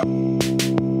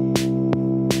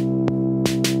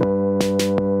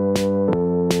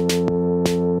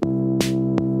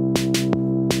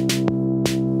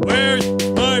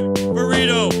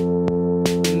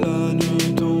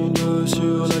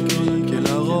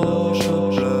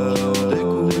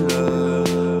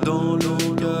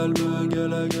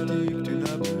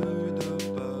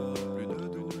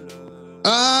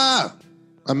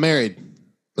married.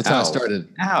 That's how I started.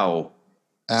 Ow.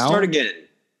 Ow? Start again.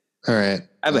 All right.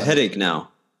 I have a headache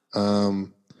now.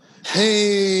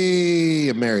 Hey,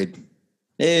 I'm married.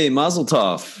 Hey, Mazel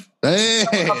Tov. Hey,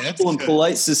 People in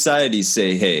polite society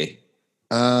say hey.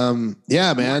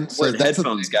 Yeah, man. So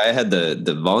headphones, guy. I had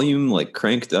the volume like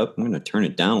cranked up. I'm going to turn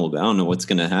it down a little bit. I don't know what's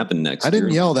going to happen next. I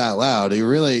didn't yell that loud. You're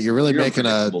really making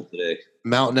a today.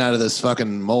 Mountain out of this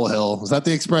fucking molehill. Is that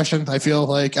the expression? I feel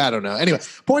like, I don't know. Anyway,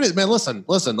 point is, man, listen,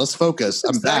 let's focus.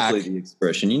 I'm back. Exactly the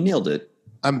expression. You nailed it.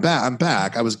 I'm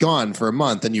back. I was gone for a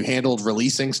month and you handled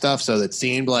releasing stuff. So that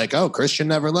seemed like, oh, Christian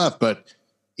never left, but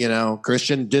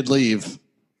Christian did leave.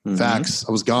 Mm-hmm. Facts.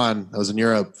 I was gone. I was in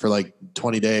Europe for like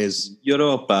 20 days.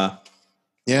 Europa.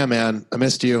 Yeah, man. I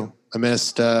missed you. I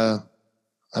missed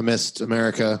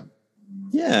America.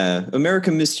 Yeah.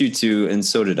 America missed you too. And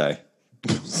so did I.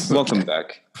 Welcome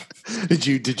back. Did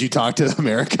you talk to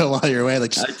America while you're away?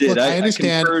 Like, I did. Look, I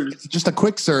understand. Just a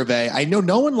quick survey. I know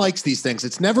no one likes these things.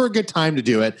 It's never a good time to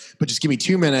do it, but just give me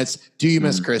 2 minutes. Do you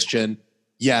miss Christian?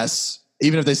 Yes.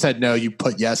 Even if they said no, you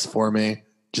put yes for me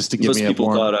just to give me a warm. Most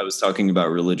people thought I was talking about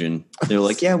religion. They're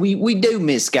like, yeah, we do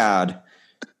miss God.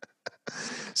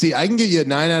 See, I can get you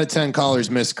 9 out of 10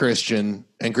 callers miss Christian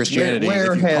and Christianity.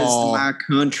 Where has my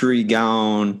country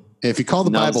gone? If you call the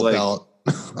Bible Belt,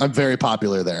 I'm very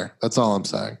popular there. That's all I'm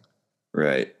saying.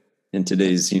 Right. In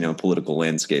today's, political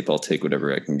landscape, I'll take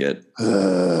whatever I can get.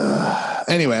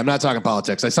 Anyway, I'm not talking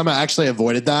politics. I somehow actually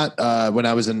avoided that when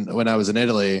I was in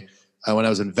Italy, when I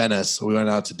was in Venice. We went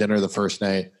out to dinner the first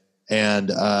night, and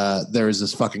there was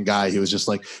this fucking guy who was just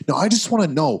like, "No, I just want to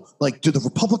know, like, do the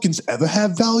Republicans ever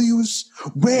have values?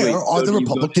 Where are the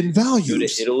Republican values?" You go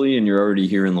to Italy and you're already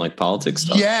hearing like politics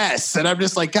stuff. Yes, and I'm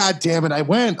just like, God damn it! I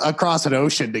went across an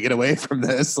ocean to get away from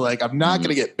this. Like, I'm not going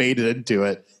to get baited into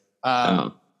it.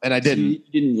 And I didn't.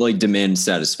 You didn't like demand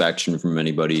satisfaction from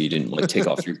anybody. You didn't like take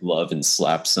off your glove and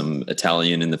slap some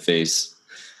Italian in the face.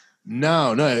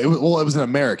 No. It was an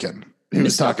American who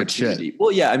was talking shit.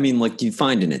 Well, yeah, I mean, like you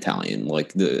find an Italian,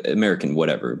 like the American,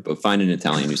 whatever, but find an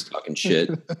Italian who's talking shit,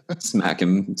 smack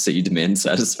him, say you demand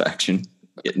satisfaction,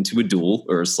 get into a duel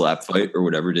or a slap fight or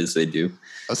whatever it is they do.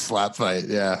 A slap fight,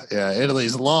 yeah.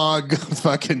 Italy's long,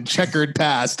 fucking checkered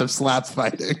past of slap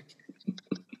fighting.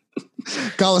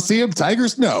 Colosseum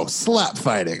Tigers? No, slap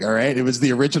fighting. All right. It was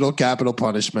the original capital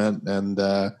punishment. And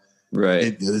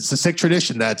right. It's a sick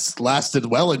tradition that's lasted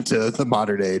well into the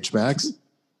modern age, Max.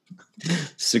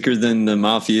 Sicker than the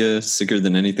mafia, sicker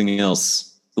than anything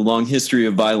else. The long history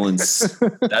of violence.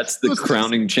 That's the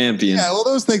crowning champion. Yeah, well,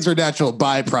 those things are natural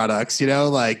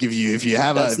byproducts, like if you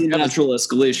have that's the natural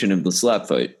escalation of the slap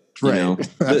fight. Right.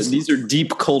 These are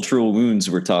deep cultural wounds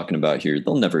we're talking about here.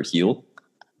 They'll never heal.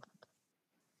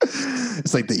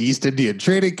 It's like the East Indian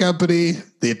Trading Company,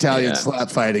 the Italian slap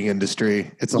fighting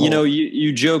industry. It's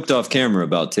you joked off camera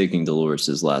about taking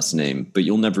Dolores's last name, but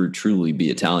you'll never truly be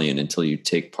Italian until you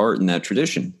take part in that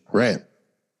tradition. Right.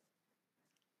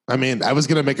 I mean, I was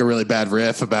going to make a really bad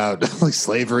riff about like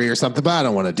slavery or something, but I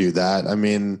don't want to do that. I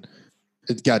mean,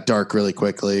 it got dark really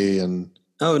quickly and.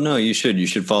 Oh, no, you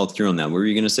should follow through on that. What were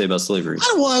you going to say about slavery?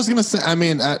 Well, I was going to say, I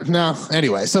mean, no,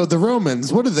 anyway, so the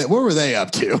Romans, what were they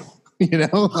up to?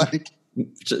 Like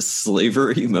just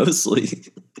slavery mostly.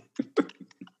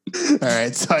 All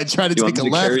right, so I tried to take a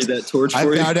left. Carry that torch I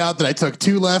found out that I took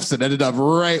 2 lefts and ended up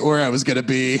right where I was going to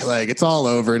be. Like it's all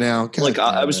over now. God,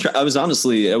 I was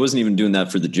honestly, I wasn't even doing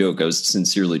that for the joke. I was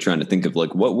sincerely trying to think of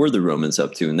like what were the Romans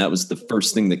up to, and that was the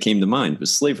first thing that came to mind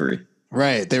was slavery.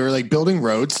 Right, they were like building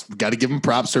roads. Got to give them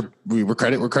props or where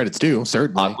credit's due.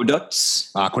 Certainly,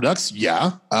 aqueducts.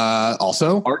 Yeah.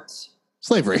 Also, arts,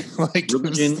 slavery, like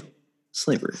religion.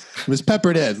 Slavery. It was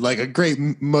peppered in like a great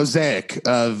mosaic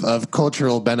of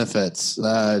cultural benefits.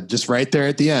 Just right there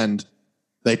at the end,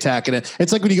 they tack it in.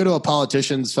 It's like when you go to a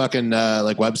politician's fucking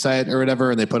like website or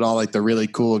whatever, and they put all like the really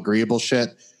cool, agreeable shit,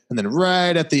 and then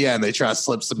right at the end they try to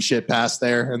slip some shit past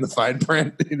there in the fine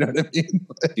print. You know what I mean?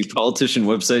 Like, do politician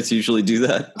websites usually do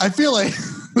that? I feel like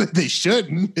they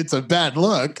shouldn't. It's a bad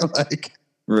look. Like.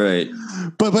 Right.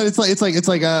 But it's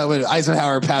like when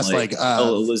Eisenhower passed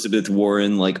Elizabeth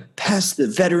Warren passed the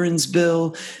Veterans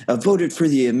Bill, voted for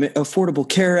the Affordable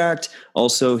Care Act,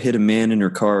 also hit a man in her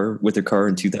car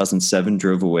in 2007,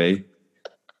 drove away.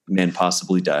 Man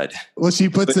possibly died. Well, she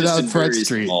puts it on Front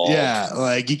Street. Yeah,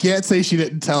 like you can't say she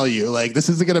didn't tell you. Like this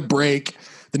isn't going to break.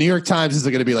 The New York Times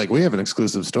isn't going to be like, we have an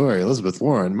exclusive story. Elizabeth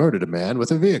Warren murdered a man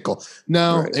with a vehicle.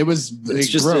 No, right. It's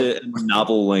just a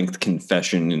novel-length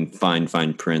confession in fine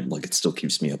print. Like it still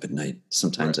keeps me up at night.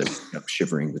 Sometimes I wake up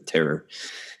shivering with terror.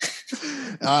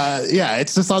 Yeah,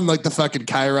 it's just on like the fucking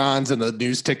chyrons and the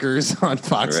news tickers on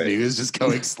Fox Right. News, just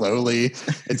going slowly.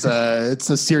 It's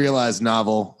a serialized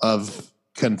novel of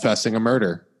confessing a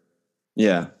murder.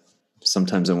 Yeah.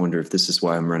 Sometimes I wonder if this is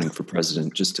why I'm running for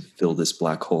president, just to fill this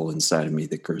black hole inside of me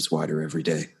that grows wider every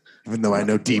day. Even though I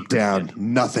know deep down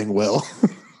nothing will.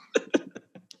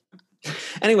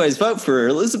 Anyways, vote for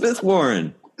Elizabeth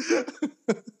Warren.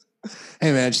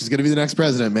 Hey man, she's gonna be the next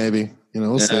president, maybe. You know,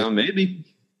 we'll see. Maybe.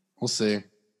 We'll see.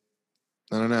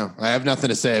 I don't know. I have nothing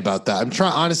to say about that. I'm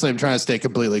trying to stay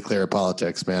completely clear of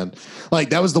politics, man.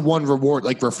 Like that was the one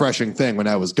refreshing thing when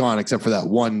I was gone, except for that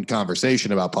one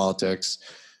conversation about politics.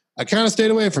 I kind of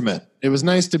stayed away from it. It was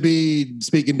nice to be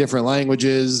speaking different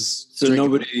languages. So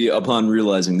nobody, upon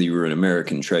realizing that you were an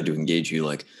American, tried to engage you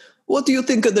like, what do you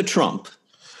think of the Trump?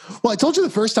 Well, I told you the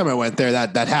first time I went there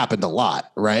that happened a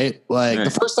lot, right? Like Right.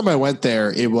 the first time I went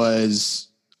there, it was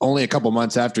only a couple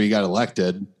months after he got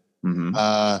elected.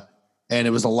 Mm-hmm. And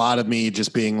it was a lot of me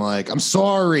just being like, I'm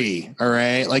sorry. All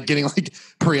right. Like getting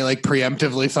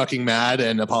preemptively fucking mad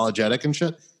and apologetic and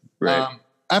shit. Right.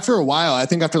 After a while, I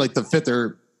think after like the fifth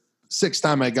or sixth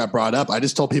time I got brought up, I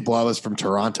just told people I was from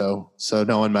Toronto. So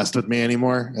no one messed with me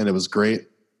anymore. And it was great.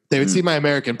 They would see my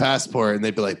American passport and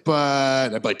they'd be like,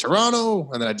 but I'd be like, Toronto.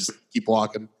 And then I'd just keep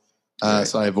walking. Right.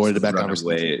 So I avoided that Run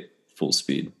conversation. away at full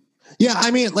speed. Yeah,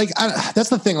 I mean, like that's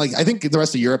the thing. Like, I think the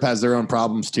rest of Europe has their own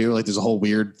problems too. Like, there's a whole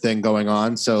weird thing going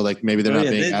on. So, like, maybe they're not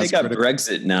being they as got critical.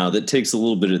 Brexit now that takes a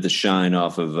little bit of the shine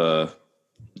off of,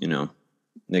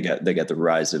 they got the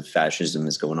rise of fascism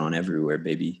is going on everywhere,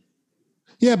 baby.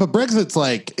 Yeah, but Brexit's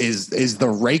like is the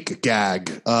rake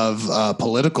gag of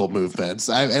political movements.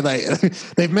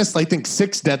 They've missed, I think,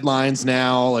 6 deadlines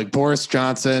now. Like Boris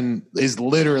Johnson is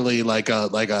literally like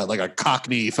a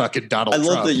Cockney fucking Donald Trump.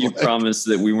 I love that you promised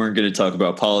that we weren't going to talk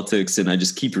about politics, and I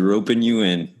just keep roping you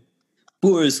in.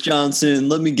 Boris Johnson,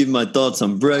 let me give my thoughts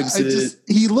on Brexit.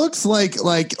 He looks like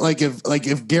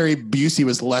if Gary Busey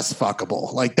was less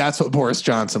fuckable. Like that's what Boris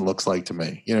Johnson looks like to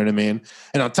me. You know what I mean?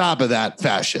 And on top of that,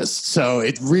 fascist. So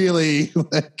it really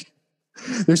like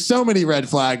there's so many red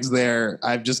flags there.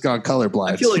 I've just gone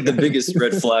colorblind. I feel like the biggest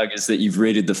red flag is that you've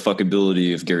rated the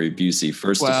fuckability of Gary Busey.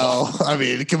 First of all, I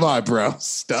mean, come on, bro,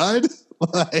 stud.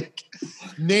 Like,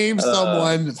 name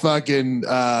someone fucking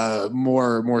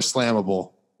more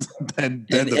slammable. than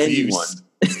the anyone.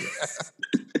 Buse.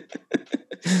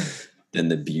 Than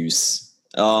the Buse.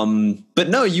 But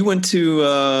no, you went to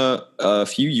a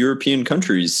few European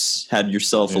countries, had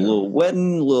yourself a little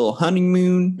wedding, a little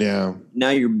honeymoon. Yeah. Now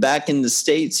you're back in the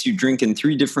States. You're drinking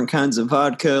 3 different kinds of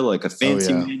vodka, like a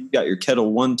fancy man. You got your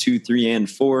kettle 1, 2, 3, and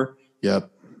 4.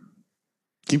 Yep.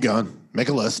 Keep going. Make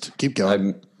a list. Keep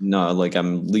going.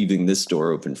 I'm leaving this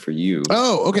door open for you.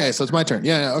 Oh, okay. So it's my turn.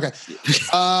 Yeah. Okay.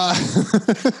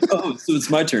 Oh, so it's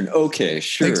my turn. Okay,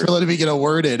 sure. Thanks for letting me get a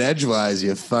word in edgewise,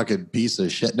 you fucking piece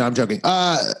of shit. No, I'm joking.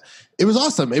 It was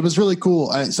awesome. It was really cool.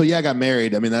 I got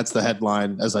married. I mean, that's the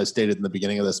headline, as I stated in the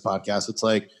beginning of this podcast. It's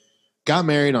like, got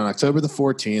married on October the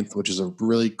 14th, which is a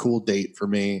really cool date for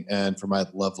me and for my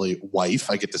lovely wife.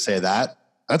 I get to say that.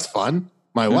 That's fun.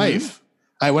 My wife.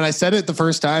 When I said it the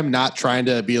first time, not trying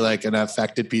to be like an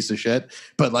affected piece of shit,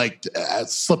 but like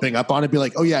slipping up on it, be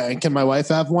like, oh yeah, and can my wife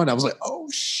have one? I was like, oh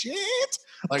shit.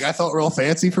 Like I felt real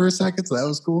fancy for a second. So that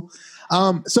was cool.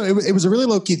 So it was a really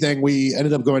low key thing. We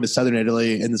ended up going to Southern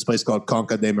Italy in this place called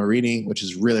Conca dei Marini, which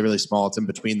is really, really small. It's in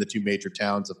between the 2 major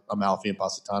towns of Amalfi and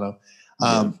Positano.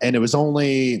 And it was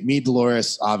only me,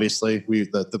 Dolores, obviously.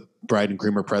 The bride and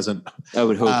groom are present. I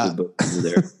would hope that both were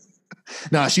there.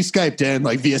 No, she Skyped in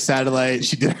like via satellite.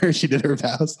 She did her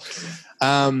vows.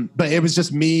 But it was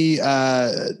just me,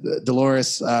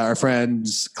 Dolores, our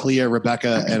friends Clea,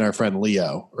 Rebecca, and our friend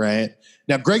Leo. Right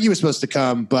now, Greggy was supposed to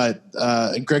come, but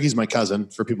and Greggy's my cousin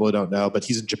for people who don't know. But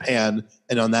he's in Japan,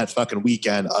 and on that fucking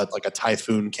weekend, like a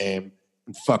typhoon came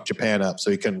and fucked Japan up, so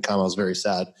he couldn't come. I was very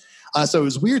sad. So it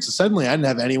was weird. So suddenly, I didn't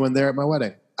have anyone there at my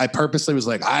wedding. I purposely was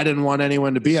like, I didn't want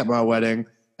anyone to be at my wedding,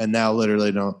 and now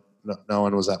literally no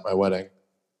one was at my wedding.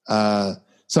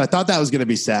 So I thought that was going to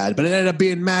be sad, but it ended up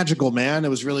being magical, man. It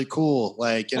was really cool.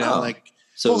 Like, you know, like,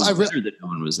 so it was better that no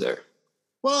one was there.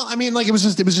 Well, I mean, like it was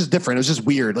just different. It was just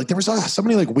weird. Like there was so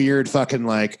many like weird fucking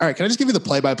like, all right, can I just give you the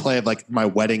play-by-play of like my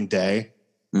wedding day,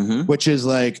 which is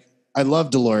like, I love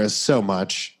Dolores so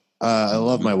much. I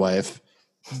love my wife,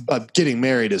 but getting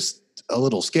married is a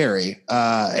little scary.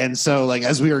 And so like,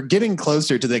 as we were getting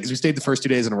closer to cause we stayed the first 2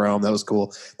 days in Rome, that was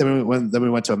cool. Then we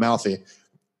went to Amalfi.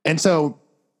 And so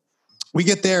we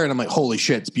get there and I'm like, holy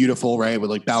shit, it's beautiful, right? With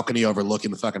like balcony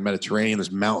overlooking the fucking Mediterranean. There's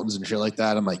mountains and shit like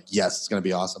that. I'm like, yes, it's going to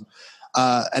be awesome.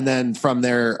 And then from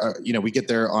there, we get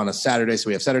there on a Saturday. So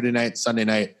we have Saturday night, Sunday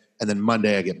night, and then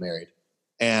Monday I get married.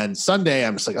 And Sunday,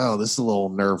 I'm just like, oh, this is a little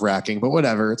nerve wracking, but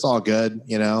whatever. It's all good.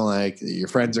 You know, like your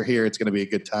friends are here. It's going to be a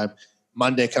good time.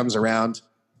 Monday comes around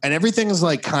and everything is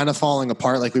like kind of falling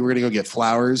apart. Like we were going to go get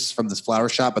flowers from this flower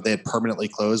shop, but they had permanently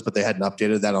closed, but they hadn't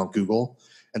updated that on Google.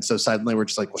 And so suddenly we're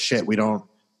just like, well, shit, we don't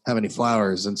have any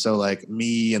flowers. And so like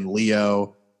me and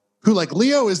Leo, who like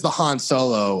Leo is the Han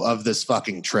Solo of this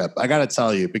fucking trip. I got to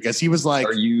tell you, because he was like,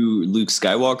 are you Luke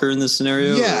Skywalker in this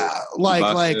scenario? Yeah.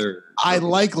 I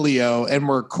like Leo and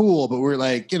we're cool, but we're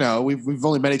like, you know, we've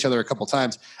only met each other a couple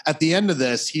times. At the end of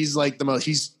this, he's like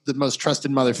he's the most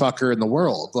trusted motherfucker in the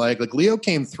world. Like Leo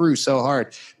came through so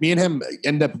hard. Me and him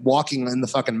end up walking in the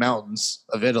fucking mountains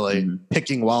of Italy,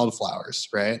 picking wildflowers,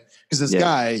 right? Because this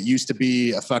guy used to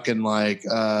be a fucking like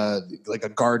a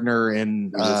gardener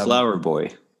in a flower boy.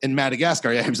 In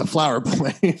Madagascar. Yeah, he was a flower boy.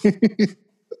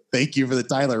 Thank you for the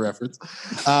Tyler reference.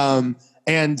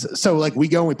 And so like we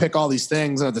go and we pick all these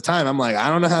things. And at the time I'm like, I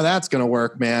don't know how that's going to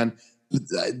work, man.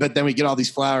 But then we get all these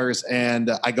flowers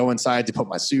and I go inside to put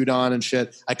my suit on and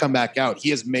shit. I come back out. He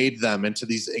has made them into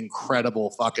these incredible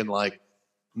fucking like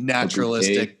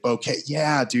naturalistic bouquet.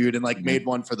 Yeah, dude. And like made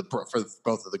one for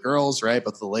both of the girls, right?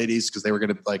 Both of the ladies. Cause they were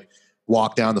going to like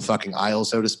walk down the fucking aisle,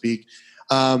 so to speak.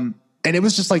 And it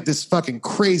was just like this fucking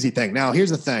crazy thing. Now,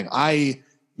 here's the thing. I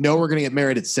know we're going to get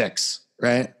married at 6,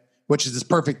 right? Which is this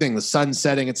perfect thing. The sun's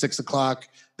setting at 6 o'clock.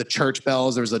 The church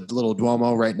bells, there's a little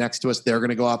Duomo right next to us. They're going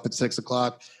to go up at 6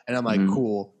 o'clock. And I'm like,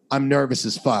 cool. I'm nervous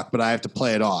as fuck, but I have to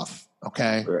play it off.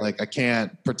 Okay. Right. Like I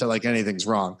can't pretend like anything's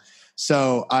wrong.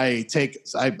 So I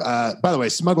by the way,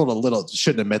 smuggled a little,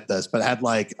 shouldn't admit this, but I had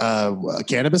like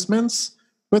cannabis mints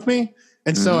with me.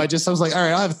 And so I was like, all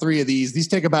right, I'll have 3 of these. These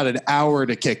take about an hour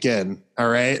to kick in. All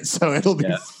right. So it'll be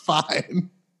fine.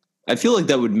 I feel like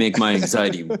that would make my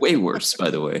anxiety way worse,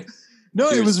 by the way. No,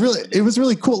 it was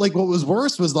really cool. Like what was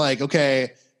worse was like,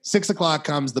 okay, 6 o'clock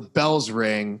comes, the bells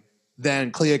ring. Then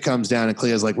Clea comes down and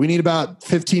Clea's like, we need about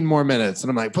 15 more minutes.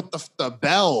 And I'm like, what the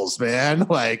bells, man?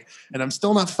 Like, and I'm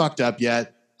still not fucked up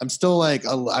yet. I'm still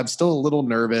a little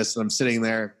nervous and I'm sitting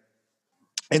there.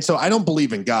 And so I don't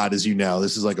believe in God, as you know.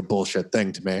 This is like a bullshit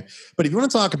thing to me. But if you want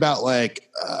to talk about like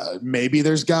maybe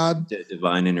there's God,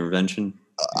 divine intervention.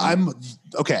 I'm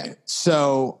okay.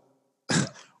 So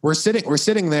we're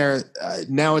sitting there.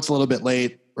 Now it's a little bit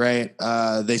late, right?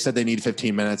 They said they need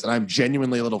 15 minutes, and I'm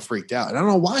genuinely a little freaked out. And I don't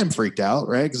know why I'm freaked out,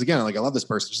 right? Because again, like I love this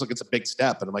person. Just like it's a big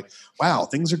step, and I'm like, wow,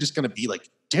 things are just going to be like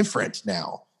different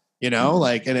now, you know?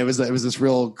 Like, and it was this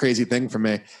real crazy thing for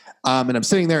me. And I'm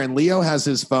sitting there and Leo has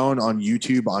his phone on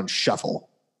YouTube on shuffle.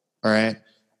 All right.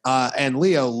 And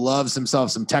Leo loves himself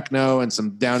some techno and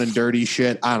some down and dirty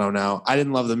shit. I don't know. I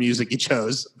didn't love the music he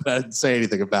chose, but I didn't say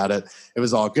anything about it. It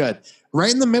was all good.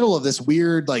 Right in the middle of this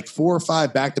weird, like 4 or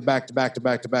 5 back-to-back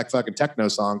fucking techno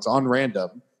songs on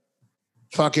random.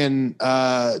 Fucking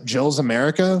Jill's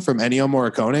America from Ennio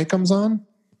Morricone comes on.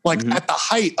 Like at the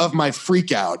height of my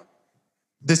freak out,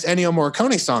 this Ennio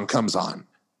Morricone song comes on.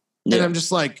 Yeah. And I'm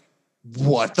just like,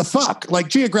 what the fuck? Like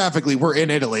geographically, we're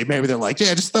in Italy. Maybe they're like,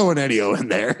 yeah, just throw an Ennio in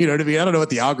there. You know what I mean? I don't know what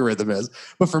the algorithm is.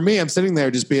 But for me, I'm sitting there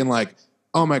just being like,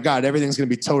 oh my God, everything's going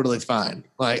to be totally fine.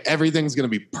 Like everything's going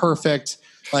to be perfect.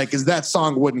 Like, because that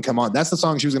song wouldn't come on. That's the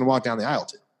song she was going to walk down the aisle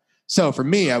to. So for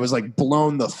me, I was like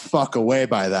blown the fuck away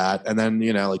by that. And then,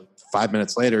 you know, like 5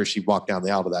 minutes later, she walked down the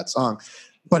aisle to that song.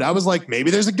 But I was like, maybe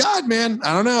there's a God, man.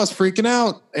 I don't know. I was freaking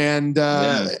out. And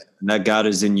that God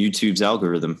is in YouTube's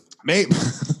algorithm. Maybe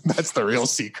that's the real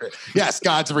secret. Yes,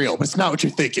 God's real, but it's not what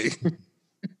you're thinking.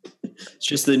 It's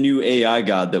just the new AI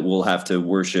God that we'll have to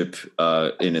worship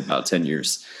in about 10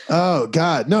 years. Oh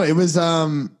God. No, it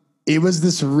was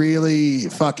this really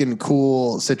fucking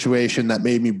cool situation that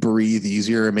made me breathe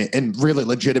easier. I mean, and really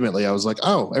legitimately, I was like,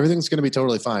 oh, everything's going to be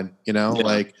totally fine. You know,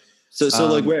 like, so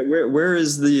like where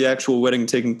is the actual wedding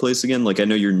taking place again? Like, I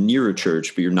know you're near a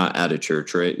church, but you're not at a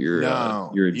church, right?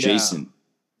 You're adjacent.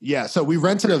 Yeah. So we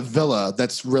rented a villa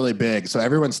that's really big. So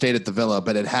everyone stayed at the villa,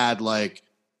 but it had like,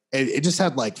 it just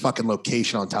had like fucking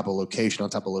location on top of location on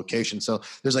top of location. So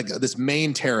there's like this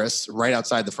main terrace right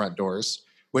outside the front doors,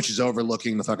 which is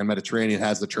overlooking the fucking Mediterranean,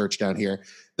 has the church down here.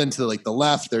 Then to like the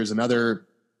left, there's another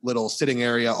little sitting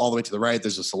area. All the way to the right,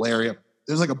 there's a solarium.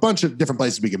 There's like a bunch of different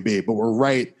places we can be, but we're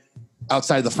right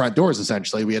outside the front doors,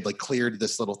 essentially. We had like cleared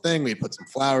this little thing. We had put some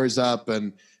flowers up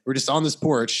and we're just on this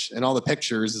porch, and all the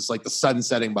pictures, it's like the sun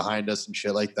setting behind us and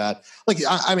shit like that. Like,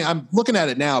 I mean, I'm looking at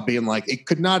it now being like, it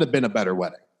could not have been a better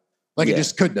wedding. Like it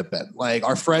just couldn't have been. Like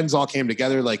our friends all came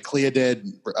together. Like Clea did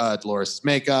Dolores'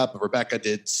 makeup. Rebecca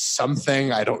did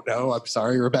something. I don't know. I'm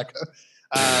sorry, Rebecca.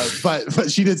 But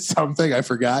she did something. I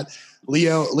forgot.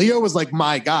 Leo was like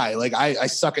my guy. Like I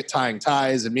suck at tying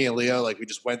ties, and me and Leo, like we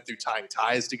just went through tying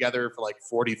ties together for like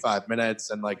 45 minutes,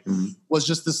 and like was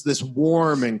just this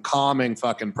warm and calming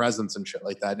fucking presence and shit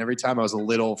like that. And every time I was a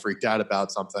little freaked out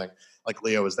about something, like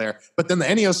Leo was there. But then the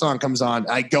Ennio song comes on,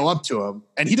 I go up to him,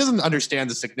 and he doesn't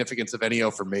understand the significance of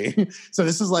Ennio for me. So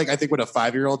this is like, I think when a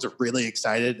 5-year-old's really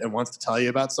excited and wants to tell you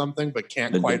about something but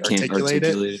can't quite articulate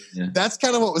it. Yeah. That's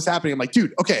kind of what was happening. I'm like,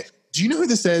 dude, okay, do you know who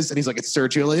this is? And he's like, it's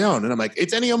Sergio Leone. And I'm like,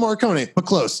 it's Ennio Morricone, but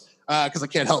close. Because I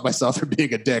can't help myself from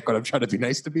being a dick when I'm trying to be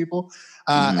nice to people.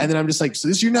 And then I'm just like, so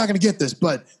this, you're not going to get this,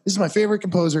 but this is my favorite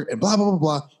composer and blah, blah, blah,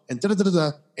 blah. And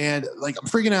da-da-da-da-da. And like, I'm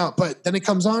freaking out. But then it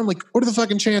comes on, like, what are the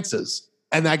fucking chances?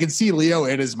 And I can see Leo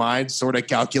in his mind sort of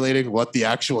calculating what the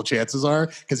actual chances are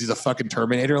because he's a fucking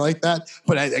Terminator like that.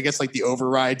 But I guess like the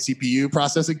override CPU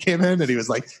processing came in and he was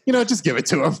like, just give it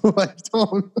to him. Like,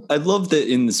 don't. I love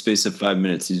that in the space of 5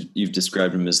 minutes, you've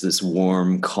described him as this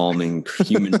warm, calming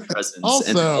human presence.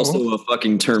 And also a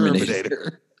fucking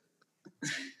Terminator.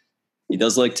 He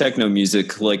does like techno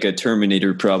music like a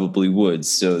Terminator probably would.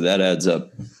 So that adds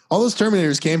up. All those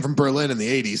Terminators came from Berlin in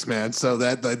the 80s, man. So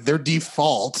that their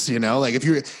defaults, like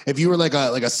if you were like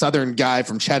a Southern guy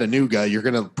from Chattanooga, you're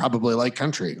gonna probably like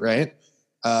country, right?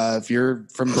 If you're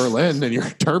from Berlin and you're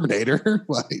a Terminator,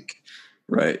 like,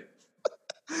 right.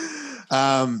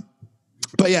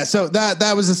 But yeah, so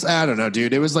that was this. I don't know,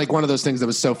 dude. It was like one of those things that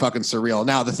was so fucking surreal.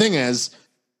 Now the thing is,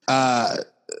 I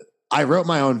wrote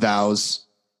my own vows,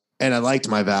 and I liked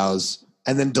my vows,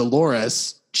 and then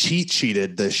Dolores cheat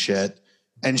sheeted this shit.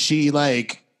 And she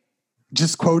like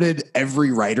just quoted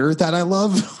every writer that I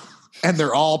love and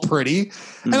they're all pretty.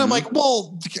 And I'm like,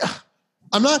 well,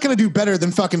 I'm not going to do better than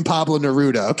fucking Pablo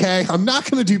Neruda. Okay. I'm not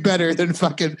going to do better than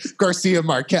fucking Garcia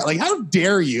Marquez. Like, how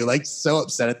dare you? Like, so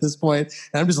upset at this point.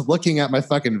 And I'm just looking at my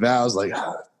fucking vows like,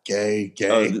 gay.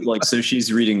 Like, so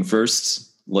she's reading first,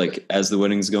 like as the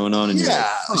wedding's going on. And yeah,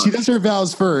 she does her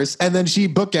vows first, and then she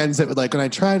bookends it with like, when I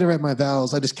tried to write my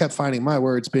vows, I just kept finding my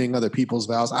words being other people's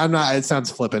vows. It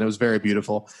sounds flippant. It was very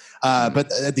beautiful.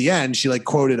 But at the end, she like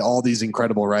quoted all these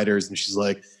incredible writers, and she's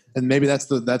like, and maybe that's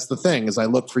the thing is I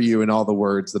look for you in all the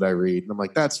words that I read. And I'm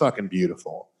like, that's fucking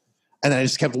beautiful. And I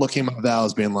just kept looking at my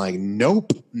vows being like,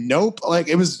 nope. Like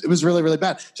it was really, really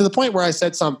bad to the point where I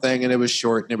said something and it was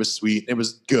short and it was sweet and it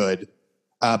was good.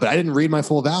 But I didn't read my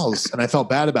full vows and I felt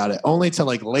bad about it. Only till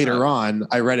like later on,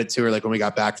 I read it to her, like when we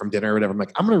got back from dinner or whatever. I'm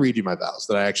like, I'm going to read you my vows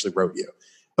that I actually wrote you.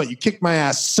 But you kicked my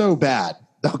ass so bad,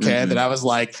 okay, that I was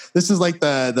like, this is like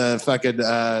the fucking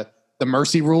the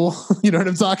mercy rule. You know what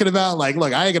I'm talking about? Like,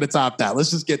 look, I ain't going to top that. Let's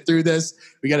just get through this.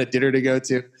 We got a dinner to go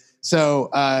to.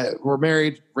 So we're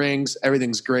married, rings,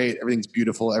 everything's great. Everything's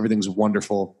beautiful. Everything's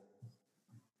wonderful.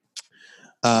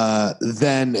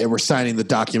 Then we're signing the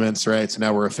documents, right? So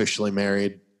now we're officially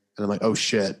married. And I'm like, oh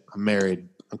shit, I'm married.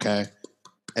 Okay.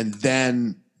 And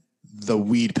then the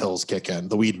weed pills kick in,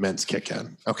 the weed mints kick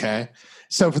in. Okay.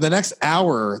 So for the next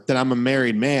hour that I'm a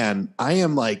married man, I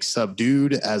am like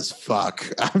subdued as fuck.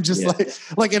 I'm just like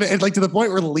to the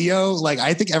point where Leo, like,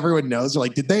 I think everyone knows,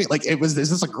 like, did they, like, is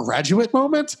this a graduate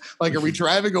moment? Like, are we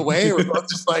driving away or both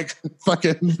just like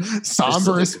fucking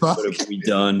somber as fuck? What have we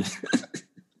done?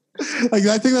 Like,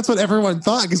 I think that's what everyone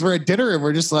thought because we're at dinner and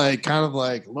we're just like kind of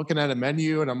like looking at a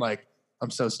menu and I'm like,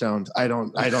 I'm so stoned. I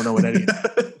don't know what any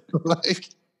like.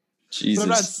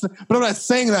 Jesus. But I'm not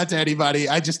saying that to anybody.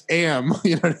 I just am.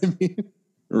 You know what I mean?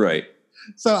 Right.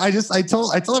 So I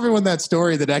tell everyone that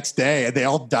story the next day and they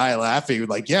all die laughing.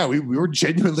 Like, yeah, we were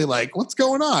genuinely like, what's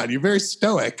going on? You're very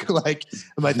stoic. Like,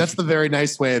 I'm like, that's the very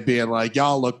nice way of being like,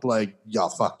 y'all looked like y'all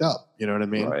fucked up. You know what I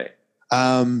mean? Right.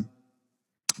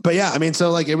 But yeah, I mean,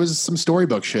 so like it was some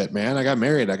storybook shit, man. I got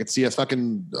married. I could see a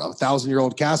fucking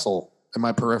 1,000-year-old castle in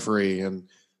my periphery and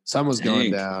sun was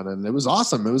going down and it was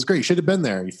awesome. It was great. You should have been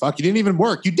there. You didn't even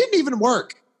work. You didn't even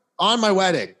work on my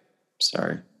wedding.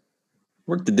 Sorry.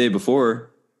 Worked the day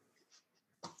before.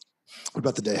 What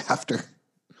about the day after?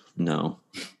 No.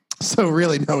 So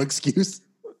really no excuse?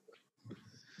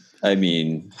 I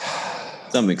mean,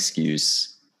 some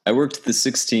excuse. I worked the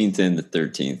 16th and the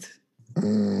 13th.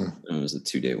 It was a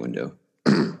 2-day window.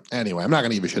 Anyway, I'm not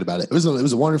going to give a shit about it. It was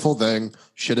a wonderful thing.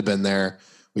 Should have been there.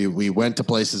 We went to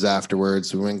places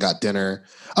afterwards. We went and got dinner.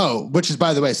 Oh, which is,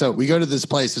 by the way, so we go to this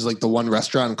place. There's like the one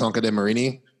restaurant in Conca de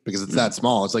Marini because it's that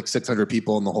small. It's like 600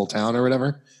 people in the whole town or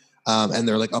whatever. And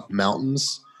they're like up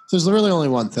mountains. So there's really only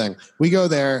one thing. We go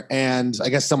there and I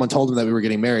guess someone told them that we were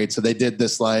getting married. So they did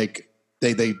this like,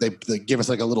 they give us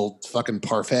like a little fucking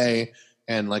parfait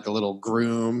and like a little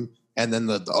groom. And then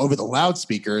the over the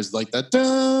loudspeakers, like that,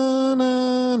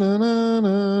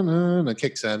 it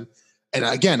kicks in. And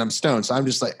again, I'm stoned. So I'm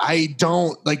just like, I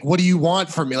don't like, what do you want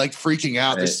from me? Like freaking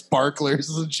out. There's sparklers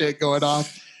and shit going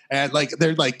off. And like,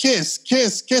 they're like, kiss,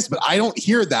 kiss, kiss. But I don't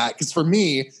hear that because for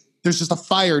me, there's just a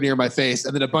fire near my face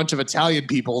and then a bunch of Italian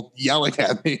people yelling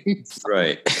at me.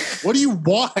 Right. What do you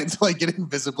want? Like getting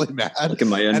visibly mad. Like,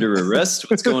 am I under arrest?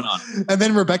 What's going on? And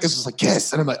then Rebecca's just like,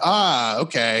 kiss. And I'm like,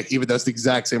 okay. Even though it's the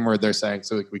exact same word they're saying.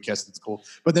 So we kissed. It's cool.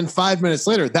 But then 5 minutes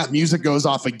later, that music goes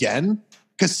off again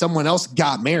because someone else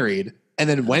got married and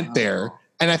then went there.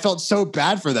 And I felt so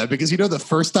bad for them because, the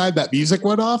first time that music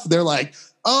went off, they're like,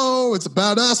 oh, it's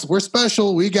about us. We're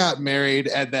special. We got married.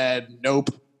 And then, nope,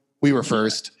 we were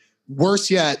first.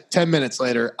 Worse yet, 10 minutes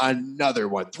later, another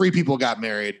one. 3 people got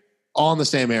married, all in the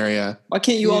same area. Why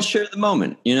can't you all share the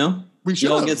moment, We should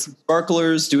you all get some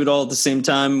sparklers, do it all at the same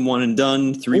time, one and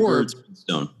done, 3 birds, one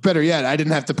stone. Better yet, I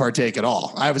didn't have to partake at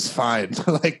all. I was fine.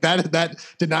 Like that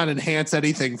did not enhance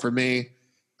anything for me.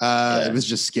 It was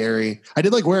just scary. I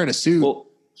did like wearing a suit. Well,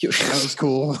 that was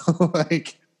cool.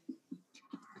 Like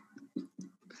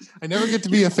I never get to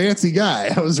be a fancy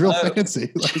guy. I was real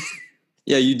fancy. Like,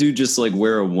 yeah, you do just like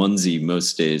wear a onesie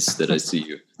most days that I see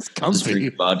you. It's comfy. Just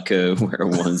drink vodka, wear a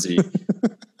onesie,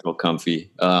 real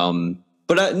comfy.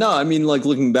 But I mean, like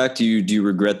looking back, do you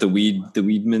regret the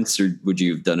weed mints, or would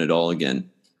you have done it all again?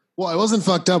 Well, I wasn't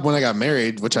fucked up when I got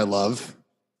married, which I love.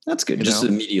 That's good. Just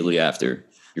immediately after.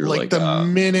 You're like the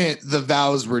minute the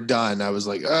vows were done, I was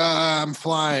like, I'm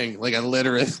flying. Like I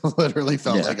literally felt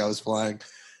like I was flying.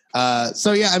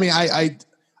 So yeah, I mean,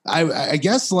 I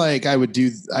guess like I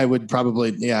would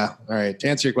probably, yeah. All right. To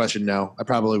answer your question, no, I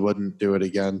probably wouldn't do it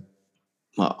again.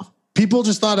 Wow. People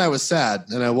just thought I was sad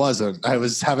and I wasn't. I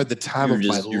was having the time of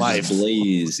my life.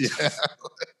 Blazed. Yeah.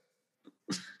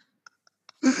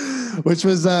 Which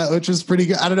was pretty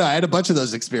good. I don't know. I had a bunch of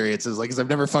those experiences, like, cause I've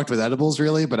never fucked with edibles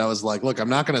really, but I was like, look, I'm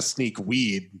not going to sneak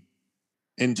weed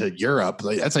into Europe.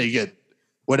 Like, that's how you get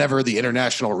whatever the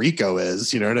international RICO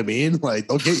is. You know what I mean? Like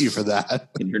they'll get you for that.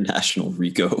 International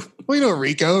RICO. Well,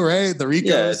 RICO, right? The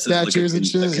RICO statues and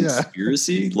shit.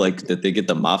 Conspiracy, like that they get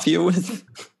the mafia with.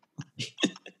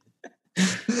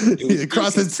 You're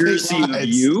crossing state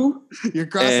lines. You're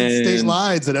crossing state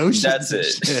lines and oceans. That's it.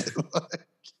 Shit.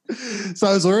 So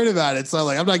I was worried about it. So I'm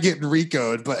like, I'm not getting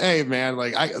RICO'd, but hey, man,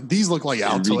 like these look like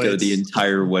Altoids. RICO the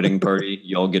entire wedding party.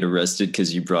 Y'all get arrested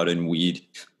because you brought in weed.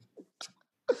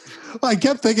 Well, I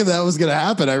kept thinking that was going to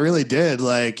happen. I really did.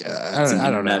 Like, I don't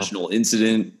know. National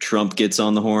incident. Trump gets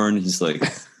on the horn. He's like,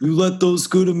 you let those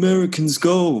good Americans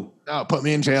go. No, put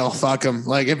me in jail. Fuck him.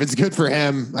 Like, if it's good for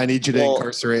him, I need you to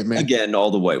incarcerate me. Again,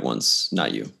 all the white ones,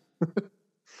 not you.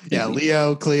 Yeah,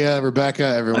 Leo, Clea, Rebecca,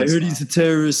 everyone. I heard he's a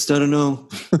terrorist. I don't know.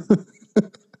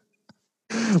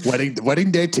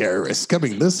 Wedding Day Terrorist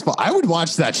coming this fall. I would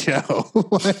watch that show.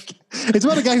 Like, it's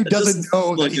about a guy who doesn't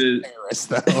know that he's a terrorist,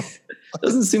 though.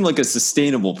 Doesn't seem like a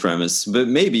sustainable premise, but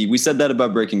maybe we said that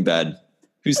about Breaking Bad.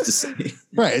 Who's to say?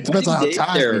 Right. It depends on how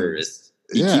time. Terrorist.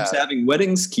 He keeps having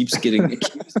weddings, keeps getting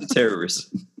accused of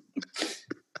terrorism.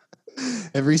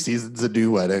 Every season's a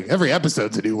new wedding. Every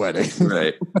episode's a new wedding.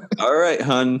 Right. All right,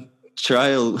 hun.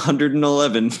 Trial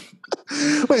 111.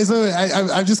 Wait, so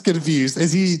I'm just confused.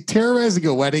 Is he terrorizing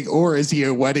a wedding, or is he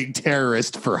a wedding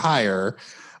terrorist for hire?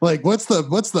 Like, what's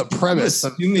the premise?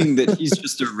 I'm assuming that he's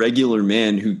just a regular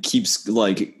man who keeps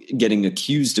like getting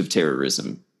accused of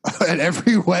terrorism. At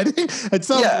every wedding? At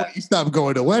some point you stop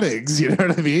going to weddings, you know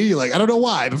what I mean? You're like, I don't know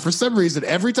why, but for some reason,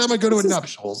 every time I go to a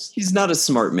nuptials. He's not a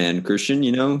smart man, Christian,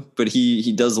 but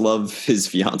he does love his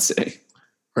fiance.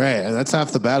 Right, and that's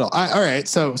half the battle. All right,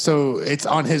 so it's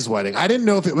on his wedding. I didn't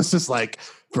know if it was just like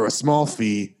for a small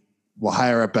fee, we'll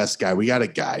hire our best guy. We got a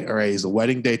guy, all right? He's a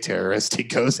wedding day terrorist. He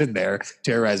goes in there,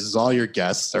 terrorizes all your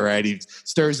guests, all right? He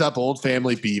stirs up old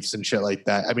family beefs and shit like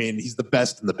that. I mean, he's the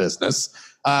best in the business.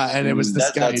 And it was this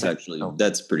guy.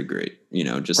 That's pretty great.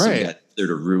 Just some guy there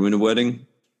to ruin a wedding.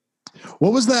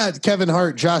 What was that Kevin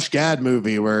Hart, Josh Gad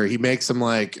movie where he makes him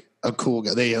like a cool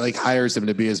guy? They like hires him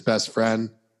to be his best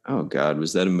friend. Oh God,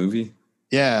 was that a movie?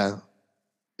 Yeah,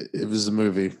 it was a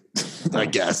movie. I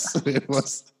guess it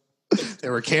was.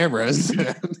 There were cameras.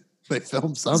 They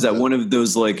filmed something. Is that one of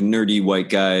those like nerdy white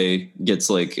guy gets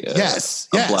like a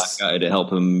black guy to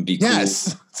help him be cool?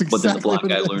 Yes, but then the black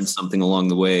guy learns something along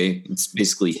the way. It's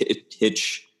basically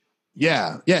Hitch.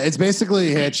 Yeah, it's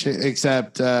basically Hitch,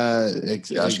 except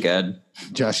Josh Gad.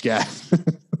 Josh Gad.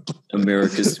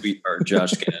 America's sweetheart,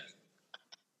 Josh Gad.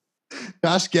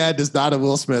 Josh Gad does not a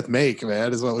Will Smith make,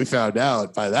 man, is what we found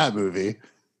out by that movie.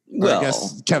 Well, I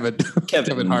guess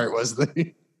Kevin Hart was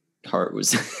the Hart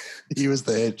was he was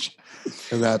the Hitch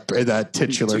in that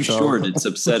titular too film. Short, it's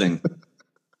upsetting.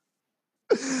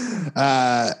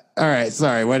 All right.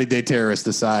 Sorry. Wedding day terrorist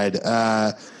aside.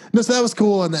 No, so that was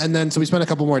cool. And then, so we spent a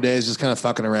couple more days just kind of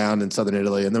fucking around in Southern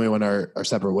Italy. And then we went our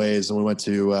separate ways and we went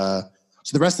to,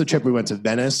 so the rest of the trip, we went to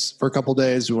Venice for a couple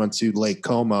days. We went to Lake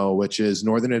Como, which is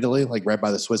Northern Italy, like right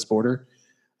by the Swiss border.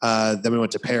 Then we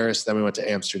went to Paris. Then we went to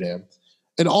Amsterdam.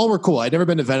 And all were cool. I'd never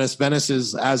been to Venice. Venice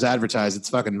is as advertised. It's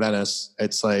fucking Venice.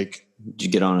 It's like, Did you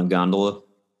get on a gondola?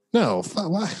 no,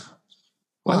 why?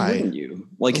 Why wouldn't you?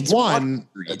 Like it's One,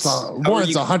 it's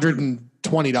it's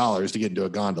 $120 to get into a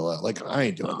gondola. Like I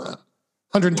ain't doing that.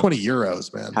 120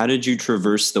 euros, man. How did you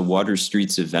traverse the water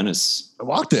streets of Venice? I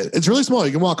walked it. It's really small.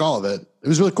 You can walk all of it. It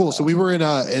was really cool. So we were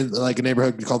in like a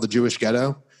neighborhood called the Jewish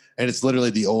Ghetto, and it's literally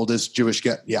the oldest Jewish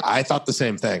ghetto. Yeah, I thought the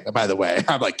same thing. By the way,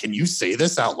 I'm like, can you say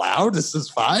this out loud? This is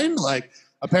fine. Like,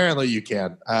 apparently you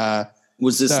can.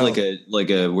 Was this like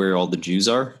a where all the Jews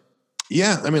are?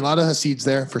 Yeah, I mean, a lot of Hasids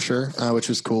there for sure, which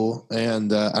was cool.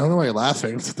 And I don't know why you're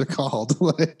laughing. That's what they're called.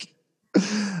 Like,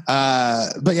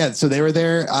 but yeah, so they were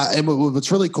there. And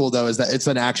what's really cool though is that it's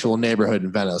an actual neighborhood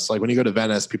in Venice. Like when you go to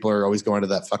Venice, people are always going to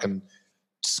that fucking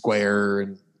square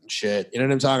and shit. You know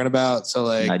what I'm talking about? So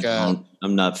like, I'm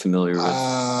not familiar with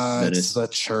Venice. It's the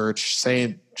church,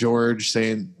 Saint George,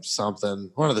 Saint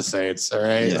something, one of the saints. All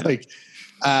right, Yeah. like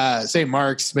St.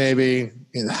 Mark's, maybe.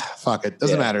 Fuck it,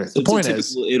 doesn't matter. So the point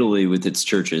is, Italy with its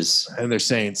churches and their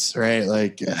saints, right?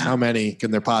 Like, how many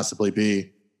can there possibly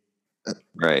be?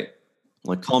 Right.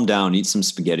 Like, calm down, eat some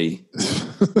spaghetti.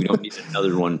 We don't need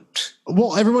another one.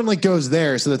 Well, everyone like goes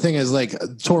there. So the thing is, like,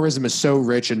 tourism is so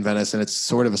rich in Venice, and it's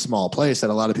sort of a small place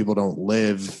that a lot of people don't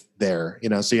live there. You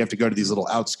know, so you have to go to these little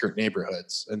outskirt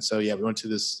neighborhoods. And so yeah, we went to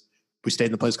this. We stayed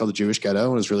in the place called the Jewish Ghetto,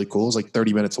 and it was really cool. It was like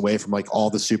 30 minutes away from like all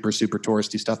the super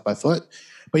touristy stuff by foot.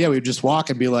 But yeah, we would just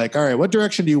walk and be like, all right, what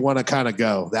direction do you want to kind of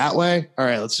go? That way? All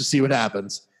right, let's just see what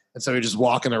happens. And so we're just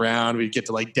walking around. We'd get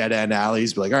to like dead end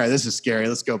alleys, be like, all right, this is scary.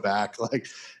 Let's go back. Like,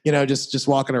 you know, just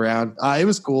walking around. It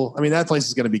was cool. I mean, that place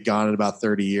is going to be gone in about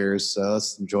 30 years. So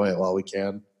let's enjoy it while we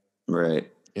can. Right.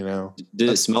 You know, did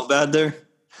it smell bad there?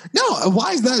 No.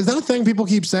 Why is that? Is that a thing people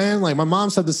keep saying? Like my mom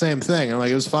said the same thing. I'm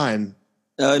like, it was fine.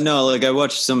 No, like I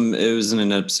watched it was in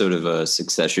an episode of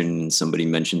Succession. And somebody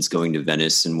mentions going to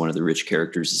Venice, and one of the rich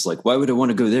characters is like, why would I want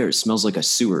to go there? It smells like a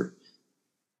sewer.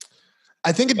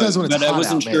 I think it does when it's hot out. But I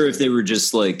wasn't sure maybe. if they were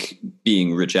just like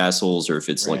being rich assholes or if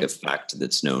it's like a fact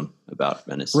that's known about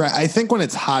Venice. Right. I think when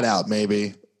it's hot out,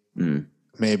 maybe,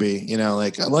 maybe, you know,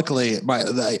 like luckily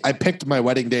I picked my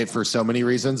wedding date for so many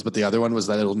reasons, but the other one was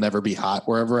that it'll never be hot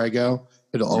wherever I go.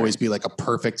 It'll always be like a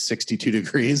perfect 62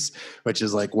 degrees, which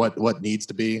is like what needs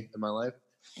to be in my life.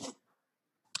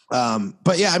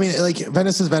 But yeah, I mean, like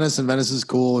Venice is Venice, and Venice is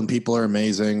cool, and people are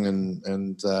amazing,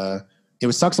 and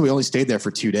it sucks that we only stayed there for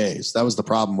 2 days. That was the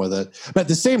problem with it. But at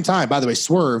the same time, by the way,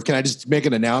 Swerve, can I just make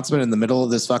an announcement in the middle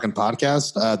of this fucking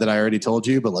podcast that I already told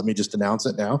you, but let me just announce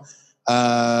it now.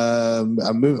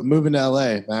 I'm moving to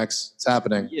LA, Max. It's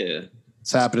happening. Yeah.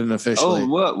 It's happening officially.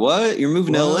 Oh, what? You're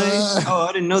moving to LA? Oh,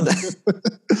 I didn't know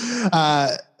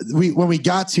that. When we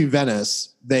got to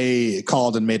Venice, they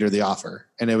called and made her the offer.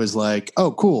 And it was like,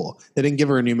 oh, cool. They didn't give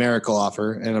her a numerical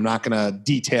offer. And I'm not going to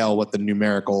detail what the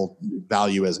numerical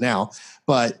value is now.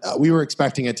 But we were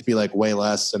expecting it to be like way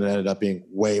less. And it ended up being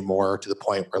way more, to the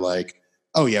point where like,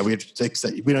 oh yeah, we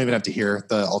don't even have to hear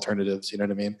the alternatives. You know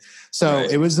what I mean? So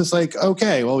It was just like,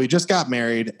 okay, well, we just got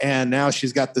married, and now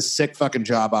she's got this sick fucking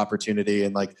job opportunity,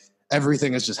 and like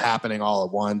everything is just happening all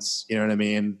at once. You know what I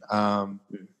mean? I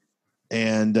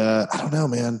don't know,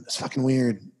 man. It's fucking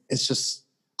weird. It's just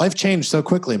life changed so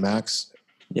quickly, Max.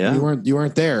 Yeah, you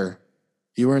weren't there.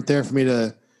 You weren't there for me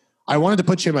to. I wanted to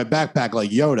put you in my backpack like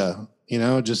Yoda. You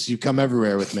know, just you come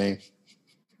everywhere with me.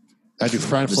 I do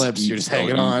front flips. You're just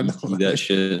hanging on. That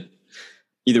shit.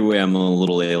 Either way, I'm a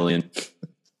little alien.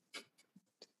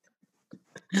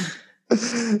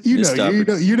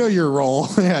 You know your role.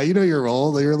 Yeah, you know your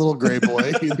role. You're a little gray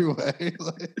boy. Either way,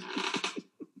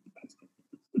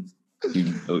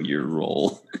 you know your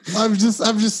role. I'm just.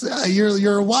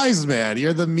 You're a wise man.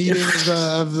 You're the meeting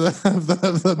of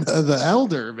the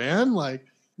elder, man. Like,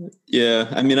 yeah.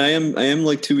 I mean, I am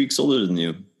like 2 weeks older than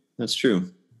you. That's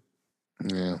true.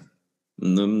 Yeah.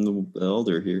 I'm the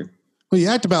elder here. Well, you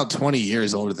act about 20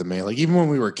 years older than me. Like, even when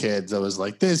we were kids, I was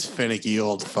like, this finicky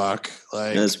old fuck.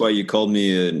 Like, that's why you called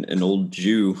me an old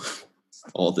Jew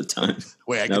all the time.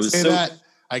 Wait, I can say that.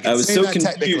 I was so confused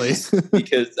technically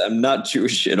because I'm not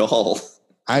Jewish at all.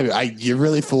 You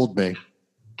really fooled me.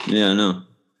 Yeah, I know.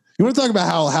 You want to talk about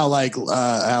how what's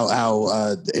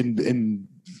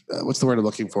the word I'm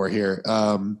looking for here?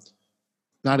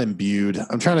 Not imbued.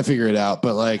 I'm trying to figure it out,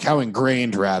 but like how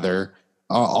ingrained rather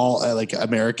like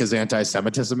America's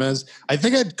anti-Semitism is. I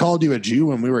think I called you a Jew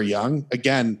when we were young.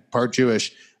 Again, part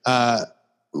Jewish,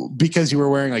 because you were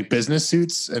wearing like business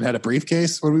suits and had a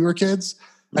briefcase when we were kids.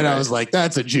 And I was like,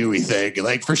 that's a Jewy thing,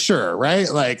 like for sure, right?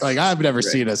 Like I've never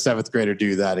seen a 7th grader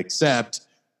do that, except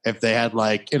if they had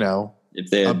like, if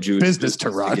they had Jewish business to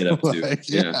run. get up to. Like,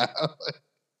 yeah.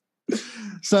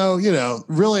 So,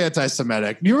 really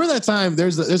anti-Semitic. You remember that time?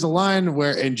 There's a line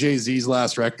where in Jay-Z's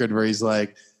last record where he's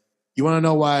like, you want to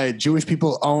know why Jewish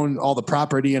people own all the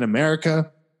property in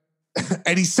America?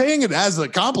 And he's saying it as a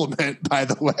compliment, by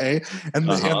the way. And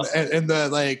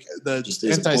the Just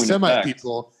as a point of anti-Semite fact.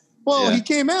 people. Well, he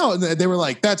came out and they were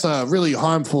like, that's a really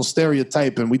harmful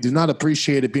stereotype and we do not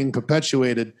appreciate it being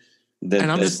perpetuated.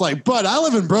 And I'm just like, but I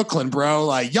live in Brooklyn, bro.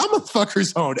 Like, y'all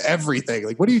motherfuckers own everything.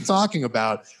 Like, what are you talking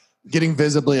about? Getting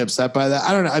visibly upset by that?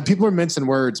 I don't know. People are mincing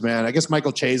words, man. I guess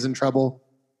Michael Che's in trouble.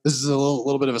 This is a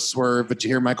little bit of a swerve, but you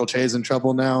hear Michael Che's in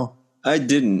trouble now? I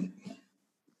didn't.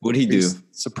 What'd he do?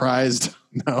 Surprised?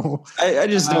 No. I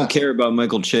just don't care about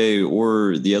Michael Che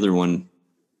or the other one.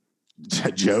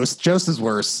 Jost is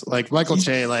worse. Like Michael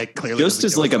Che, like clearly. Jost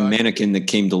is like a mannequin that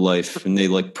came to life, and they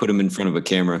like put him in front of a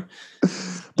camera.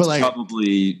 But like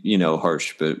probably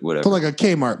harsh, but whatever. But like a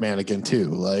Kmart mannequin too,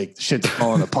 like shit's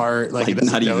falling apart. Like he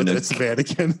doesn't not know even that it's a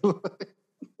mannequin.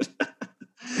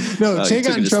 No, Che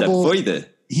got in trouble.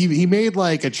 He made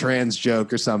like a trans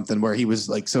joke or something where he was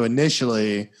like, so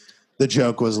initially the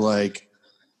joke was like,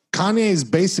 Kanye's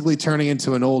basically turning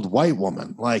into an old white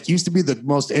woman. Like, he used to be the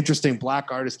most interesting black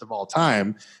artist of all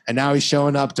time. And now he's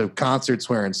showing up to concerts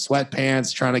wearing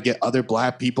sweatpants, trying to get other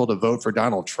black people to vote for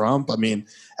Donald Trump. I mean,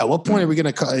 at what point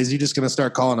is he just going to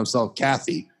start calling himself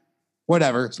Kathy?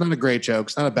 Whatever. It's not a great joke.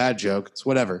 It's not a bad joke. It's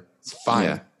whatever. It's fine.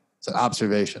 Yeah. It's an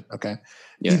observation. Okay.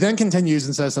 Yeah. He then continues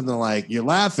and says something like, you're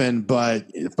laughing, but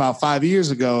about 5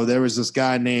 years ago, there was this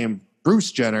guy named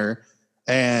Bruce Jenner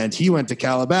and he went to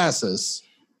Calabasas. ...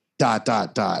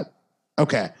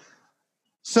 Okay.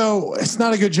 So it's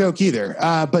not a good joke either.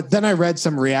 But then I read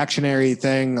some reactionary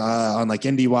thing on like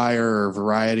IndieWire or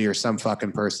Variety or some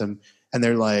fucking person. And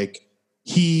they're like,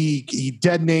 he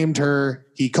dead named her.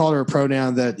 He called her a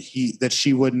pronoun that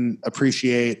she wouldn't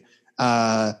appreciate.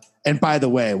 And by the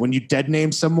way, when you dead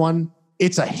name someone,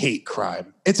 it's a hate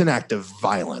crime. It's an act of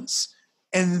violence.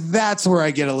 And that's where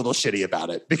I get a little shitty about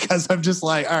it because I'm just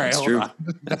like, all right, hold on.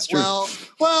 That's true.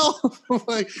 Well,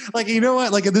 like, you know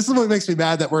what? Like, this is what makes me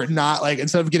mad that we're not like,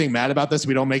 instead of getting mad about this,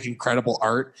 we don't make incredible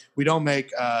art. We don't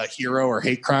make hero or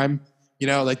hate crime,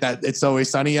 like that It's Always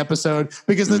Sunny episode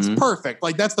because it's perfect.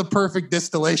 Like, that's the perfect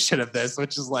distillation of this,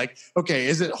 which is like, okay,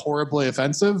 is it horribly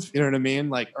offensive? You know what I mean?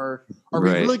 Like, are we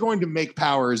really going to make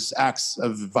powers acts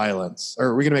of violence, or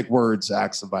are we going to make words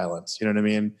acts of violence? You know what I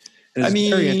mean? I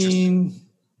mean,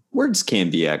 words can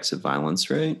be acts of violence,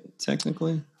 right?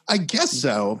 Technically. I guess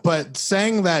so. But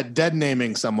saying that dead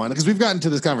naming someone, because we've gotten to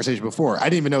this conversation before. I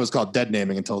didn't even know it was called dead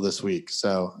naming until this week.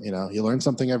 So, you learn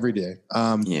something every day.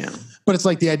 Yeah. But it's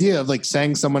like the idea of like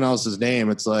saying someone else's name.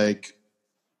 It's like,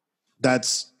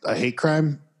 that's a hate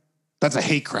crime. That's a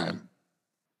hate crime.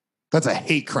 That's a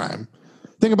hate crime.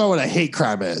 Think about what a hate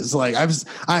crime is. Like,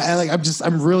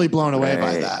 I'm really blown away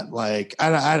by that. Like,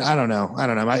 I don't know.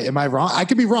 Am I wrong? I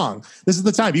could be wrong. This is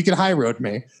the time. You could high road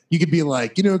me. You could be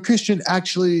like, Christian,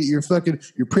 actually, your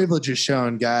privilege is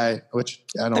shown, guy, which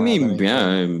I don't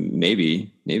yeah,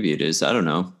 maybe it is. I don't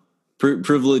know.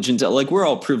 Privilege and like, we're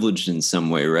all privileged in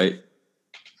some way, right?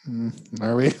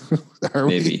 Are we?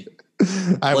 Maybe.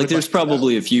 Like, there's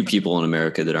probably a few people in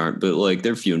America that aren't, but like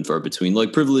they're few and far between.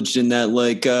 Like, privileged in that,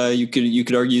 like, you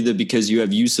could argue that because you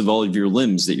have use of all of your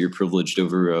limbs that you're privileged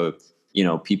over,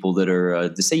 people that are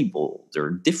disabled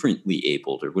or differently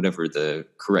abled or whatever the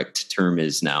correct term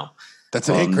is now. That's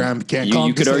a hate crime.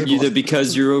 You could argue that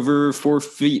because you're over 4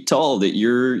 feet tall that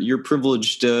you're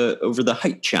privileged over the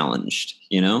height challenged.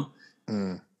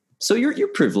 So you're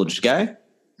privileged, guy.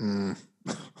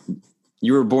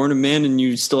 You were born a man and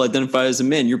you still identify as a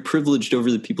man. You're privileged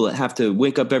over the people that have to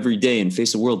wake up every day and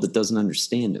face a world that doesn't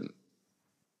understand him.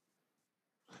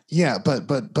 Yeah, but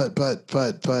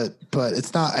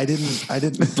it's not. I didn't.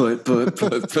 but.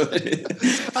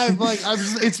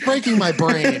 It's breaking my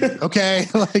brain. Okay,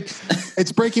 like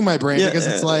it's breaking my brain because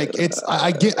it's like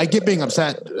I get being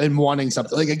upset and wanting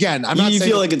something. Like, again, I'm not. You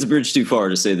feel like it's a bridge too far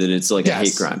to say that it's like a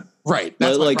hate crime, right?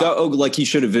 That's like he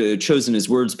should have chosen his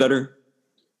words better.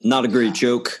 Not a great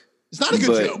joke. It's not a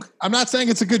good joke. I'm not saying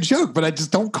it's a good joke, but I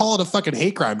just don't call it a fucking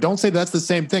hate crime. Don't say that's the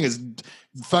same thing as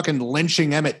fucking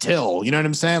lynching Emmett Till. You know what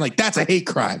I'm saying? Like, that's a hate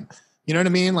crime. You know what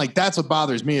I mean? Like, that's what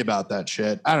bothers me about that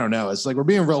shit. I don't know. It's like we're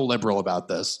being real liberal about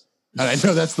this. And I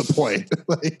know that's the point.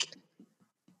 Like,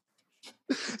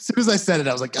 As soon as I said it,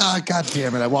 I was like, ah, God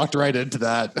damn it. I walked right into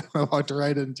that. I walked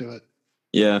right into it.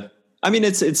 Yeah. I mean,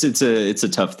 it's a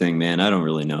tough thing, man. I don't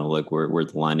really know like where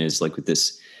the line is like with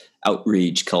this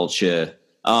outrage culture.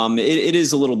 It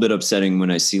is a little bit upsetting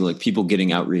when I see like people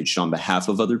getting outraged on behalf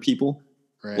of other people,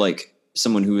 Right. like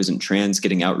someone who isn't trans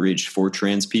getting outraged for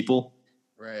trans people.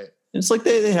 Right. And it's like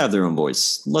they have their own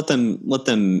voice. Let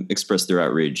them express their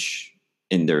outrage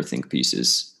in their think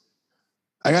pieces.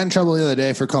 I got in trouble the other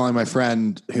day for calling my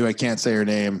friend, who I can't say her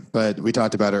name, but we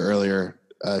talked about her earlier.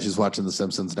 She's watching The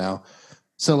Simpsons now.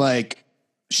 So like,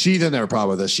 she didn't have a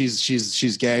problem with this.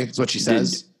 She's gay. Is what she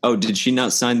says. Did she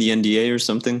not sign the NDA or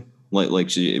something? Like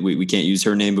we can't use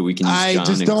her name, but we can use I John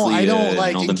just and don't. Clea I don't like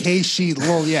and all in them. case she.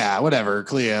 Well, yeah, whatever,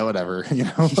 Clea, whatever. You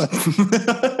know.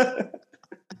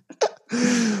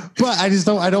 But I just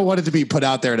don't. I don't want it to be put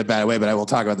out there in a bad way. But I will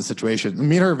talk about the situation.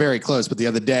 Me and her are very close. But the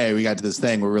other day we got to this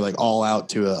thing where we were like all out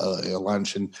to a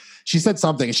lunch, and she said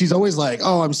something. And she's always like,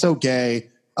 "Oh, I'm so gay.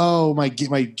 Oh, my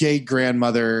gay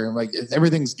grandmother. Like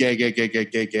everything's gay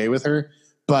with her."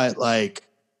 But like,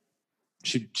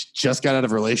 she just got out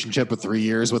of a relationship with 3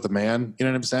 years with a man. You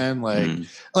know what I'm saying? Like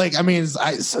I mean,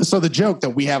 so the joke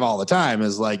that we have all the time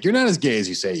is like, "You're not as gay as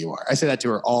you say you are." I say that to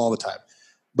her all the time.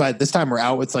 But this time we're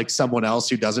out with like someone else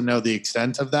who doesn't know the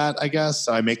extent of that, I guess.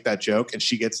 So I make that joke and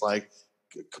she gets like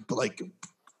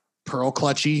pearl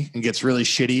clutchy and gets really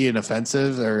shitty and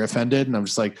offensive or offended. And I'm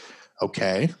just like,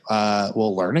 okay,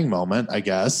 well, learning moment, I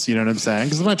guess. You know what I'm saying?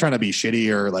 Because I'm not trying to be shitty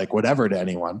or like whatever to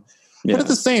anyone. Yeah. But at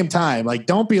the same time, like,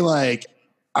 don't be like,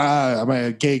 I'm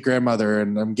a gay grandmother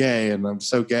and I'm gay and I'm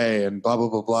so gay and blah, blah,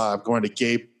 blah, blah. I'm going to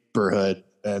Gayborhood.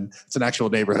 And it's an actual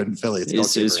neighborhood in Philly. It's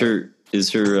called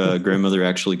Is her grandmother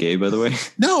actually gay, by the way?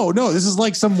 No. This is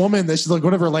like some woman that she's like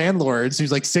one of her landlords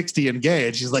who's like 60 and gay.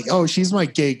 And she's like, oh, she's my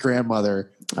gay grandmother.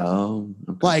 Oh,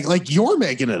 okay. Like you're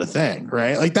making it a thing,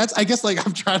 right? Like that's, I guess, like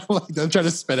I'm trying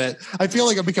to spin it. I feel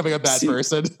like I'm becoming a bad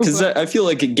person. Because I feel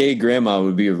like a gay grandma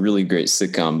would be a really great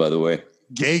sitcom, by the way.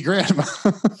 Gay grandma.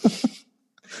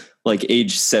 Like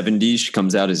age 70, she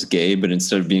comes out as gay, but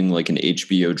instead of being like an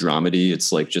HBO dramedy,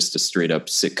 it's like just a straight up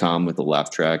sitcom with a laugh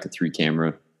track, a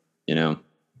 3-camera. You know,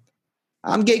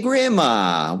 I'm gay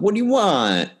grandma. What do you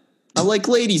want? I like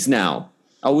ladies now.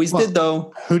 Always did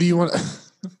though. Who do you want?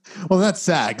 Well, that's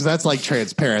sad because that's like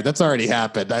transparent. That's already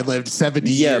happened. I lived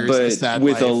 70 years but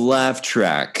with a laugh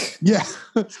track. Yeah,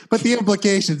 but the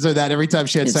implications are that every time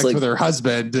she had sex like, with her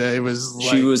husband, it was like,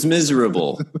 she was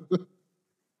miserable.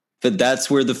 But that's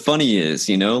where the funny is,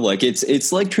 you know, like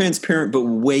it's like transparent, but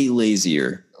way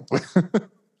lazier.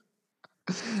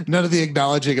 None of the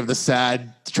acknowledging of the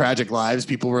sad, tragic lives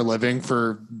people were living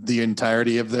for the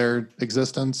entirety of their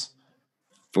existence.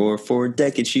 For 4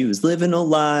 decades, she was living a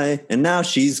lie, and now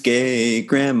she's gay,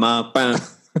 grandma. I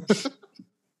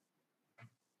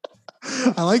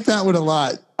like that one a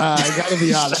lot. I gotta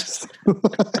be honest.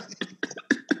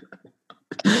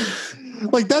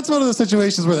 Like, that's one of the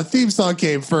situations where the theme song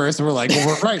came first, and we're like, well,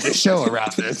 we're writing a show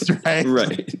around this, right?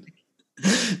 Right.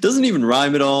 Doesn't even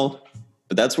rhyme at all.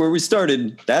 But that's where we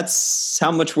started. That's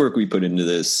how much work we put into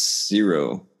this.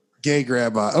 0. Gay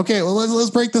grandma. Okay, well, let's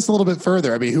break this a little bit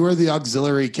further. I mean, who are the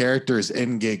auxiliary characters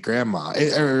in Gay Grandma?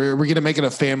 Are we going to make it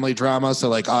a family drama? So,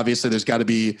 like, obviously, there's got to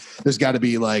be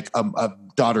like a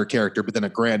daughter character, but then a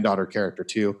granddaughter character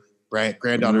too, right?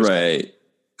 Granddaughter's right.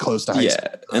 Close to high school.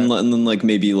 Yeah, and then like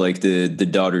maybe like the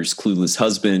daughter's clueless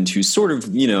husband, who sort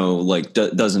of, you know, like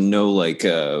doesn't know like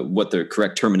what the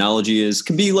correct terminology is,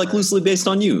 can be like loosely based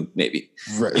on you, maybe.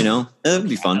 Right. You know, that would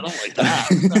be fun. I don't like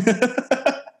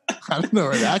that. I don't know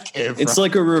where that came from. It's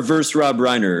like a reverse Rob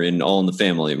Reiner in All in the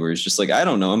Family, where he's just like, I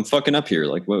don't know, I'm fucking up here.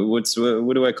 Like, what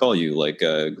do I call you? Like,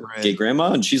 right. Gay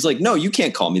grandma? And she's like, no, you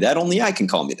can't call me that. Only I can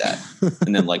call me that.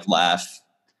 And then like laugh.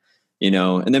 You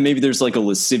know, and then maybe there's like a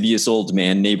lascivious old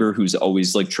man neighbor who's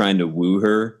always like trying to woo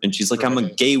her. And she's like, I'm a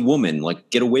gay woman.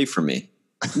 Like, get away from me.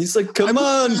 And he's like, come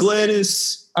on,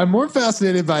 Gladys. I'm more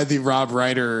fascinated by the Rob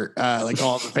Reiner, like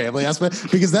All in the Family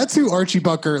aspect, because that's who Archie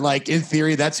Bunker, like in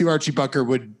theory, that's who Archie Bunker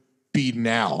would be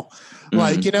now.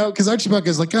 Like, you know, because Archie Bunker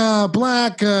is like,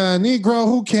 black, Negro,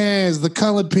 who cares? The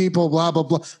colored people, blah, blah,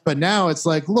 blah. But now it's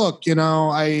like, look, you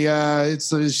know,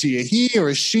 is she a he or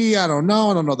a she? I don't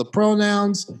know. I don't know the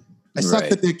pronouns. I suck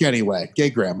the dick anyway. Gay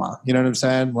grandma. You know what I'm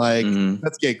saying? Like,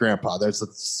 that's gay grandpa. There's a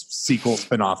sequel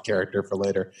spinoff character for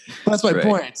later. But that's my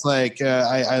point. It's like,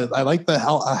 I like the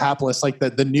hapless, like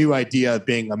the new idea of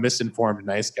being a misinformed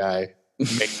nice guy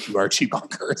makes you Archie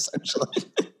Bunker, essentially.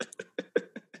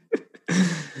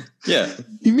 Yeah.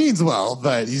 He means well,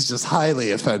 but he's just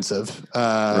highly offensive.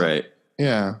 Right.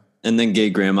 Yeah. And then gay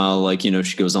grandma, like, you know,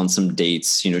 she goes on some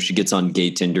dates. You know, she gets on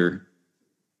gay Tinder.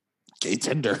 Gay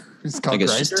Tinder. It's I called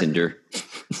guess just Grindr. Tinder.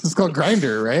 It's called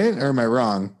Grinder, right? Or am I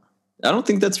wrong? I don't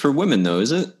think that's for women though,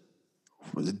 is it?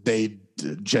 They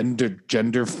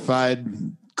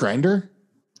genderfied Grinder.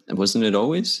 Wasn't it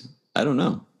always? I don't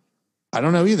know. I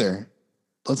don't know either.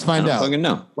 Let's find I don't out. fucking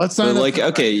know. Let's But sign up. like,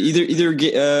 okay, either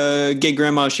gay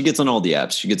grandma, she gets on all the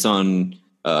apps. She gets on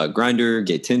Grinder,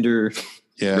 gay Tinder,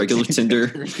 Yeah. regular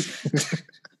Tinder,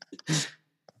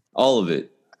 all of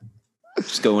it.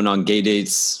 She's going on gay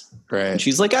dates. Right. And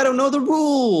she's like, I don't know the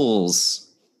rules.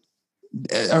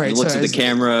 All right. He looks at the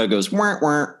camera, goes, wah,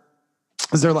 wah.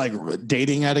 Is there like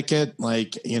dating etiquette?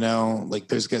 Like, like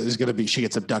there's going to be, she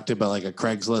gets abducted by like a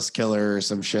Craigslist killer or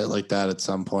some shit like that at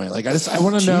some point. Like, I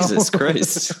want to know. Jesus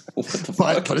Christ. What the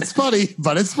fuck? but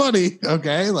it's funny.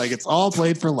 Okay. Like it's all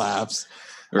played for laughs.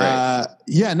 Right.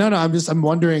 Yeah, no, I'm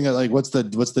wondering like, what's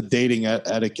the dating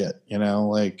etiquette,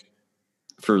 like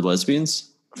For lesbians?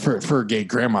 for gay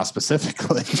grandma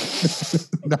specifically.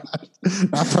 not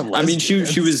for lesbians. I mean,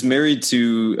 she was married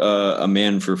to a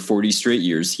man for 40 straight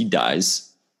years. He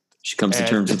dies. She comes to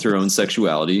terms with her own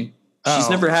sexuality. She's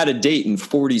never had a date in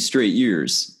 40 straight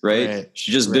years, right?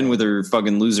 She's just been with her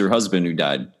fucking loser husband who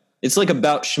died. It's like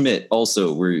About Schmidt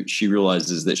also, where she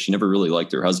realizes that she never really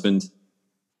liked her husband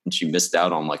and she missed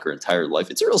out on like her entire life.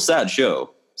 It's a real sad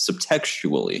show,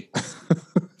 subtextually.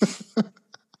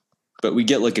 But we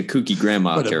get like a kooky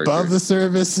grandma character. Above the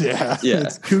surface, yeah.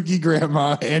 It's kooky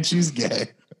grandma and she's gay.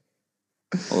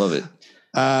 I love it.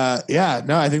 Yeah,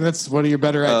 no, I think that's one of your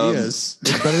better ideas.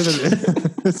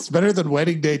 It's better than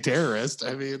Wedding Day Terrorist.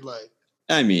 I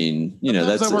mean,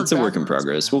 that's a work in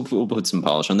progress. We'll put some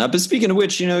polish on that. But speaking of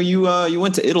which, you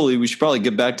went to Italy. We should probably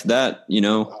get back to that.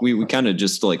 We kind of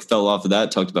just like fell off of that,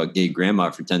 talked about gay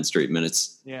grandma for 10 straight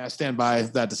minutes. Yeah, I stand by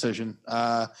that decision.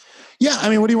 Yeah, I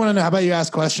mean, what do you want to know? How about you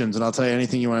ask questions and I'll tell you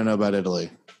anything you want to know about Italy.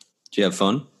 Did you have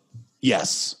fun?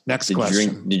 Yes. Next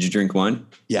question. Did you drink wine?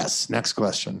 Yes. Next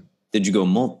question. Did you go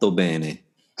molto bene?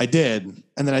 I did.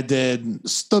 And then I did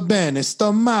sto bene,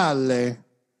 sto male.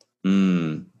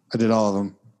 I did all of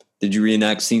them. Did you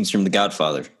reenact scenes from The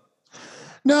Godfather?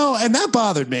 No, and that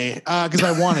bothered me because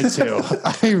I wanted to.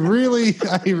 I really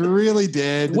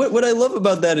did. What I love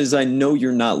about that is I know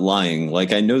you're not lying.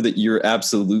 Like, I know that you're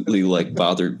absolutely like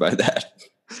bothered by that.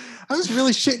 I was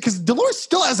really shit because Dolores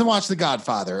still hasn't watched The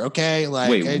Godfather. Okay, like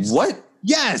wait, what?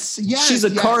 Yes. She's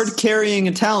a card-carrying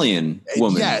Italian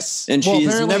woman. Yes, and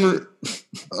she's never.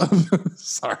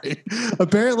 Sorry.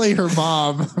 Apparently, her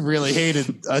mom really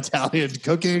hated Italian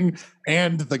cooking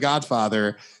and The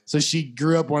Godfather, so she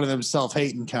grew up one of them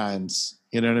self-hating kinds.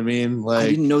 You know what I mean? Like, I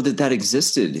didn't know that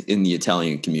existed in the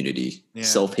Italian community. Yeah.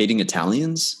 Self-hating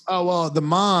Italians? Oh well, the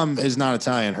mom is not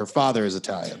Italian. Her father is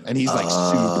Italian, and he's like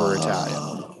super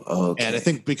Italian. Okay. And I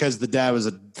think because the dad was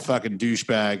a fucking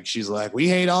douchebag, she's like, we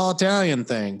hate all Italian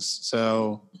things.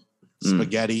 So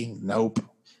spaghetti, nope.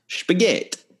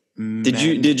 Spaghetti.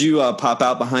 Did you pop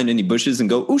out behind any bushes and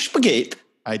go, oh, spaghetti?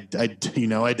 I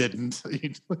didn't.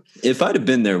 If I'd have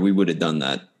been there, we would have done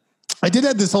that. I did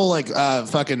have this whole like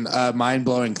fucking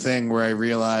mind-blowing thing where I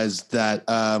realized that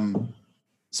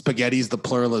spaghetti is the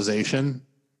pluralization,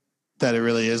 that it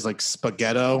really is like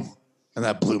spaghetto. And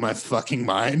that blew my fucking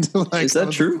mind. Like, is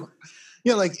that true?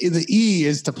 Yeah, like the E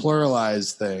is to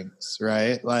pluralize things,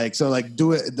 right? Like, so like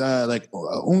do it like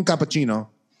un cappuccino,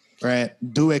 right?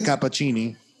 Due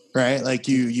cappuccini, right? Like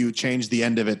you change the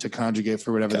end of it to conjugate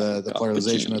for whatever the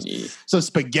pluralization is. So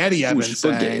spaghetti, I've been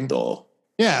saying.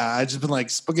 Yeah, I just been like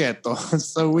spaghetto. It's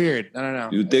so weird. I don't know.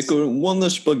 You take one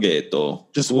spaghetto,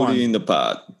 just put one. it in the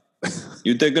pot.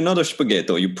 You take another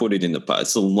spaghetto, you put it in the pot.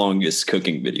 It's the longest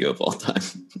cooking video of all time.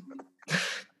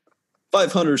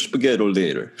 500 spaghetti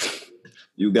later.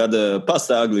 You got the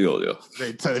pasta aglio olio.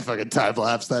 They fucking time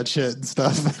lapse that shit and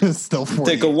stuff. It's still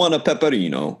 40. Take one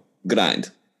pepperino,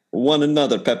 grind. One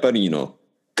another pepperino,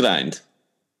 grind.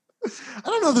 I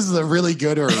don't know if this is a really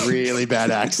good or a really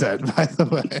bad accent, by the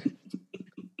way.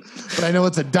 But I know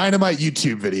it's a dynamite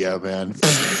YouTube video, man.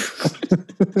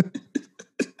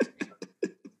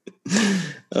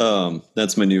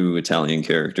 That's my new Italian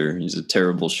character. He's a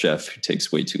terrible chef who takes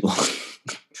way too long.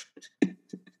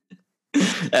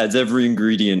 Adds every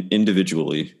ingredient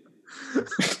individually.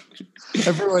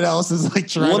 Everyone else is like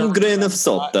trying one grain of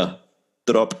salt.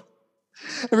 Drop.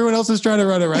 Everyone else is trying to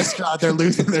run a restaurant. They're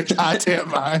losing their goddamn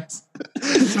minds.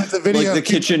 So video like the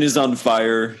kitchen is on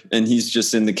fire and he's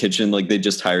just in the kitchen. Like they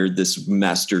just hired this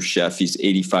master chef. He's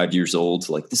 85 years old.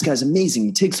 Like, this guy's amazing.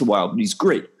 He takes a while, but he's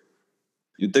great.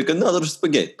 You take another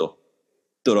spaghetto.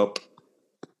 Drop.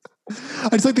 I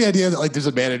just like the idea that like there's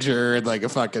a manager and like a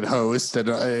fucking host and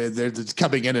they're just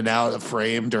coming in and out of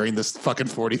frame during this fucking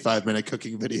 45-minute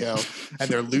cooking video and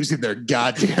they're losing their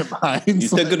goddamn You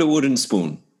minds. take a wooden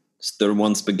spoon, stir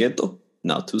 1 spaghetto,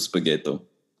 now 2 spaghetto,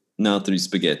 now 3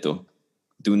 spaghetto.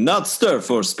 Do not stir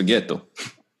 4 spaghetto.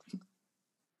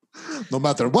 No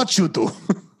matter what you do.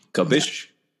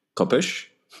 Capish? Capish?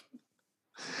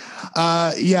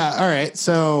 Yeah, all right.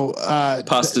 So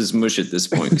Pasta's mush at this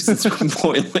point because it's been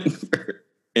boiling for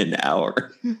an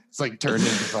hour. it's like turned into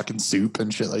fucking soup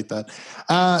and shit like that.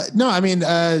 No, I mean,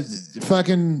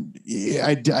 fucking,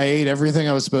 I ate everything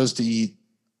I was supposed to eat.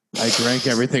 I drank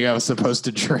everything I was supposed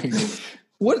to drink.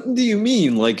 What do you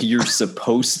mean? Like you're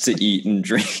supposed to eat and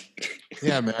drink?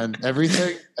 Yeah, man,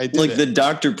 everything. I did Like it. the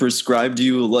doctor prescribed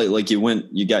you, like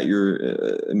you got your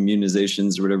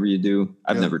immunizations or whatever you do.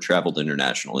 I've Yeah. never traveled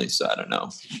internationally, so I don't know.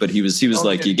 But he was Oh,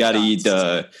 like, yeah, you got to eat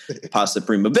pasta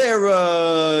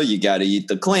primavera. You got to eat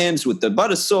the clams with the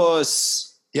butter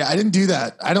sauce. Yeah, I didn't do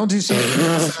that. I don't do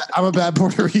seafood. I'm a bad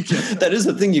Puerto Rican. That is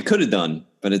a thing you could have done,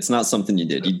 but it's not something you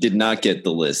did. You did not get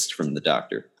the list from the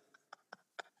doctor.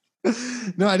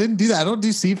 No, I didn't do that. I don't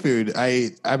do seafood.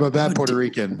 I'm a bad Puerto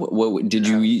Rican. What did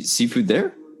you eat seafood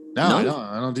there? No, I don't.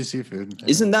 I don't do seafood.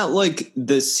 Isn't that like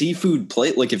the seafood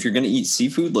plate? Like if you're going to eat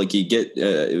seafood, like you get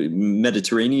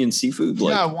Mediterranean seafood.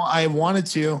 Like, Yeah, I wanted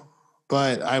to,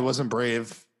 but I wasn't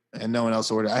brave, and no one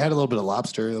else ordered. I had a little bit of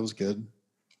lobster. That was good.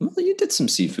 well, you did some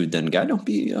seafood then, guy. Don't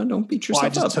beat Well, yourself I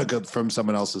just up. took it from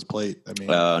someone else's plate. I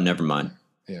mean, Never mind.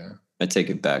 yeah, I take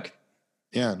it back.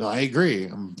 yeah. No, I agree.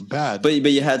 I'm bad. But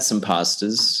you had some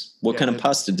pastas. What Yeah, kind of I did.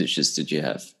 pasta dishes did you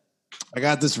have? I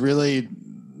got this really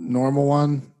normal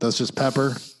one that's just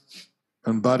pepper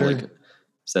and butter. Like,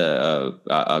 is that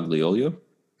aglio olio?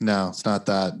 No, it's not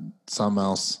that. Something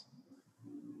else.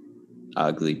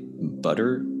 Agli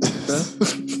butter?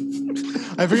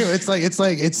 I forget.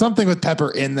 It's something with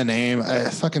pepper in the name.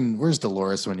 Where's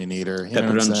Dolores when you need her? You know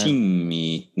what I'm saying?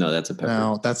 Pepperoncini. No, that's a pepper.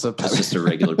 No, that's a That's pepper. just a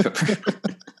regular pepper.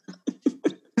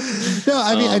 No,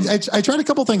 I mean, I tried a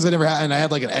couple things I never had, and I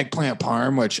had like an eggplant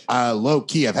parm, which low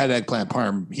key, I've had eggplant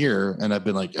parm here, and I've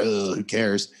been like, ugh, who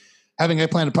cares? Having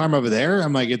eggplant parm over there,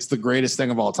 I'm like, it's the greatest thing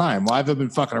of all time. Why have I been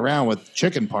fucking around with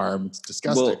chicken parm? It's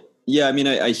disgusting. Well, yeah, I mean,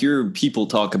 I hear people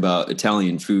talk about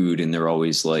Italian food, and they're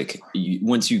always like,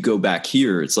 once you go back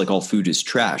here, it's like all food is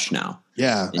trash now,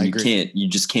 yeah, and I agree. you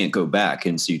just can't go back,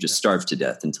 and so you just starve to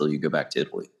death until you go back to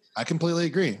Italy. I completely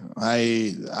agree.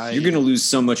 You're gonna lose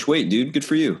so much weight, dude. Good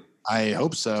for you. I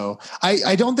hope so.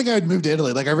 I don't think I would move to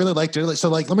Italy. Like I really liked Italy. So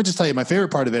like, let me just tell you, my favorite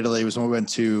part of Italy was when we went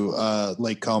to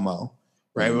Lake Como,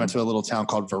 right? Mm-hmm. We went to a little town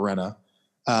called Verona.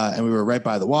 And we were right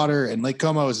by the water, and Lake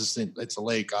Como is just, it's a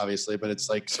lake, obviously, but it's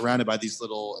like surrounded by these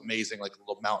little amazing, like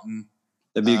little mountain.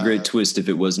 That'd be a great twist if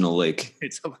it wasn't a lake.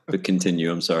 But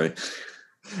continue. I'm sorry.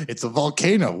 It's a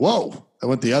volcano. Whoa. I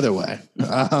went the other way.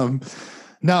 Yeah.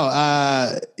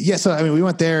 So, I mean, we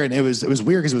went there and it was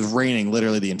weird because it was raining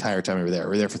literally the entire time we were there.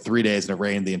 We were there for 3 days and it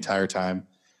rained the entire time.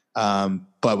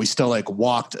 But we still like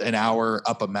walked an hour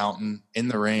up a mountain in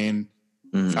the rain,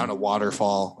 found a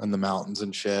waterfall in the mountains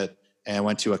and shit, and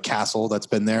went to a castle that's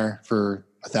been there for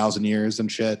 1,000 years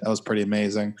and shit. That was pretty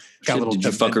amazing. Did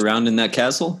you fuck around in that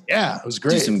castle? Yeah, it was Do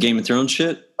great. some Game of Thrones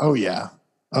shit? Oh yeah.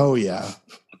 Do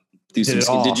Did it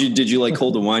some, all. did you like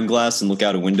hold a wine glass and look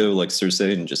out a window like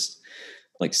Cersei and just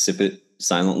like sip it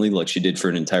silently like she did for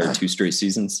an entire 2 straight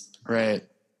seasons? Right.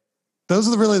 Those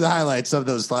are really the highlights of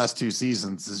those last 2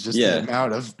 seasons. Is just the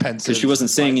amount of pensive. Because she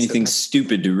wasn't saying anything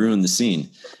stupid to ruin the scene.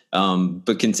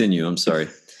 But continue. I'm sorry.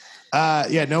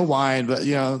 Yeah, no wine, but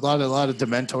you know, a lot of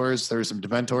Dementors. There were some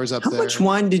Dementors up How there. much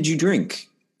wine did you drink?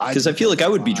 Because I feel like I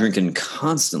would be drinking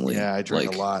constantly. Yeah, I drink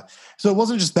like, a lot. So it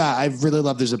wasn't just that. I really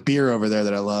love. There's a beer over there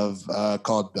that I love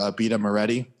called Beta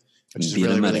Moretti, which is Beta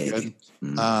really Moretti. good.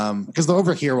 Because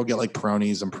over here we'll get like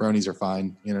Peronis, and Peronis are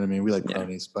fine. You know what I mean? We like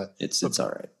Peronis, but It's all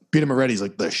right. Beta Moretti is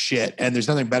like the shit, and there's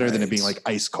nothing better than it being like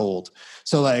ice cold.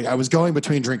 So like I was going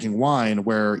between drinking wine,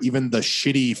 where even the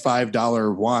shitty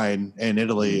 $5 wine in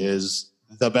Italy is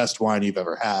the best wine you've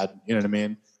ever had. You know what I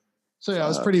mean? So yeah, I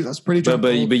was pretty drunk. But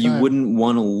the whole you time. wouldn't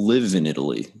want to live in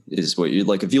Italy, is what you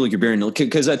like. I feel like you're bearing,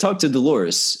 because I talked to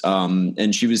Dolores,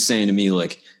 and she was saying to me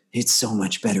like, "It's so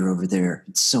much better over there.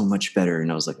 It's so much better."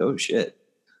 And I was like, "Oh shit,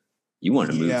 you want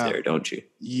to move there, don't you?"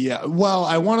 Yeah. Well,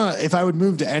 I want to, if I would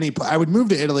move to I would move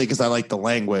to Italy because I like the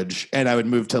language, and I would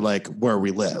move to like where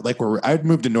we live, like I would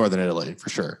move to Northern Italy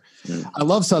for sure. I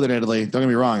love Southern Italy. Don't get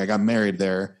me wrong. I got married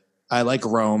there. I like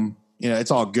Rome. You know,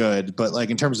 it's all good. But like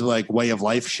in terms of like way of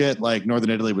life shit, like Northern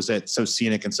Italy was so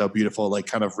scenic and so beautiful, like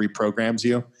kind of reprograms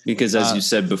you. Because as you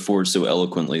said before so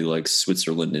eloquently, like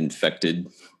Switzerland infected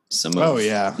some of. Oh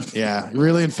yeah,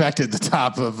 really infected the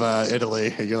top of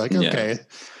Italy. You're like, okay,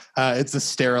 it's a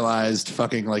sterilized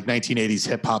fucking like 1980s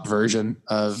hip hop version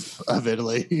of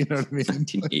Italy. You know what I mean?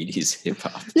 1980s hip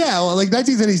hop. Yeah, well, like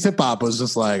 1980s hip hop was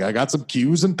just like, I got some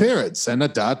cues and parrots and a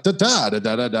da da da da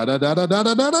da da da da da da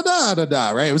da da da da da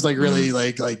da. Right? It was like really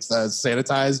like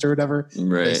sanitized or whatever.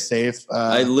 Right. Safe.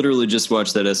 I literally just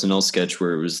watched that SNL sketch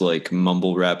where it was like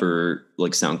mumble rapper,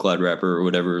 like SoundCloud rapper or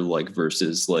whatever, like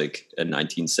versus like a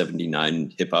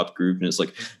 1979 hip hop group, and it's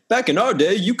like, back in our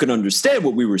day, you could understand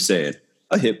what we were saying.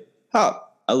 A hip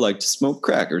hop. I like to smoke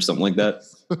crack or something like that.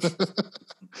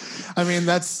 I mean,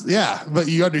 but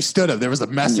you understood him. There was a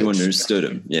message. You understood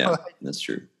him. Yeah, that's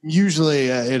true. Usually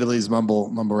Italy's mumble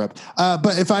rap.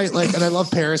 But if I like, and I love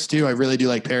Paris too. I really do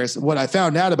like Paris. What I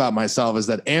found out about myself is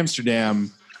that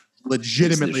Amsterdam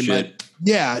legitimately might.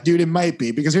 Yeah, dude, it might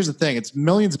be, because here's the thing. It's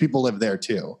millions of people live there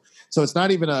too. So it's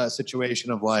not even a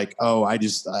situation of like, oh, I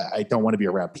don't want to be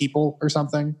around people or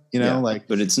something, you know, like.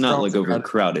 But it's not like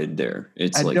overcrowded there.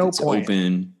 It's at like no it's point.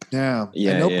 Open. Yeah.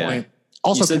 Yeah. At no point.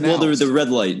 Also, you said, well, the red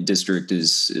light district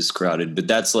is crowded, but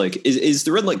that's like is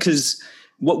the red light, because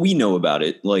what we know about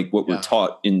it, like what we're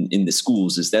taught in the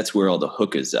schools, is that's where all the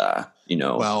hookahs are, you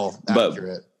know. Well,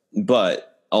 accurate. But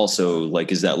also,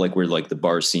 like, is that like where like the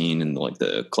bar scene and like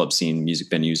the club scene, music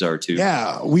venues are too?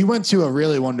 Yeah, we went to a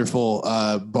really wonderful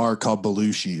bar called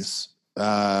Belushi's.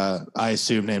 I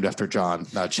assume named after John,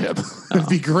 not Chip. It'd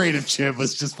be great if Chip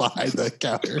was just behind the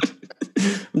counter.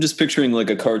 I'm just picturing like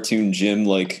a cartoon Jim,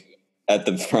 like at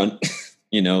the front,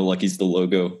 you know, like he's the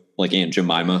logo, like Aunt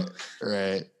Jemima.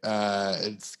 Right.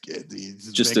 It's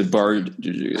just a bar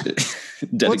dedicated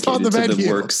to the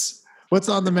works. What's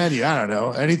on the menu? I don't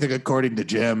know. Anything according to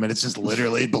Jim. And it's just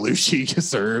literally Belushi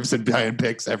serves and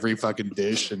picks every fucking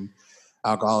dish and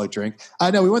alcoholic drink.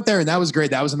 I know we went there and that was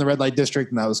great. That was in the red light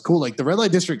district and that was cool. Like the red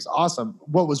light district's awesome.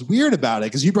 What was weird about it,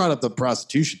 because you brought up the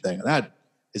prostitution thing, and that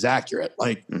is accurate.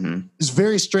 Like it's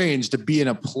very strange to be in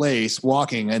a place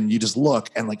walking and you just look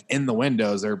and like in the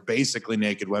windows, they're basically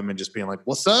naked women just being like,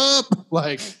 what's up?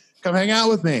 Like, come hang out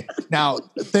with me. Now,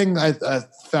 the thing I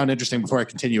found interesting before I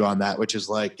continue on that, which is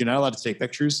like, you're not allowed to take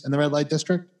pictures in the red light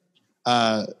district.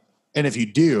 And if you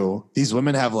do, these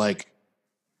women have like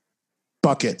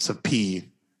buckets of pee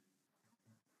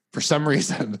for some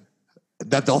reason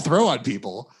that they'll throw on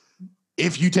people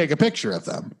if you take a picture of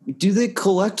them. Do they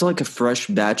collect like a fresh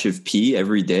batch of pee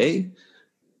every day?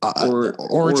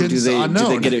 Or do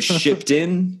they get it shipped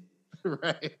in?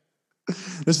 Right.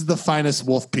 This is the finest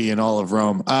wolf pee in all of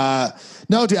Rome.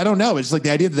 No, dude, I don't know. It's like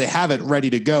the idea that they have it ready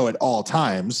to go at all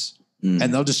times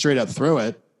and they'll just straight up throw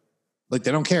it. Like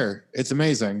they don't care. It's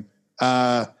amazing.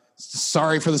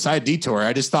 Sorry for the side detour.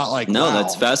 I just thought like, no, wow,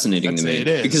 that's fascinating to me. It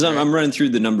is, because right? I'm running through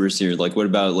the numbers here. Like what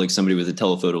about like somebody with a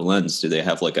telephoto lens? Do they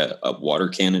have like a water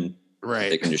cannon? Right.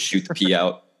 They can just shoot the pee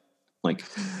out like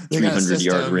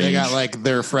 300-yard range. They got like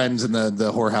their friends in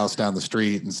the whorehouse down the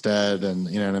street instead. And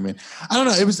you know what I mean? I don't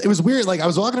know. It was weird. Like I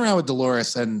was walking around with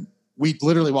Dolores and we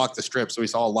literally walked the strip. So we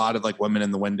saw a lot of like women in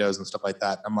the windows and stuff like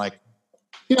that. I'm like,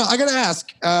 you know, I got to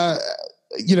ask,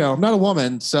 you know, I'm not a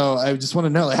woman. So I just want to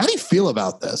know, like, how do you feel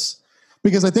about this?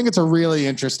 Because I think it's a really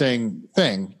interesting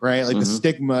thing, right? Like the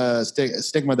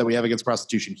stigma that we have against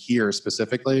prostitution here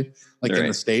specifically, like in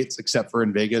the States, except for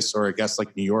in Vegas or I guess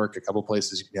like New York, a couple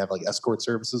places you can have like escort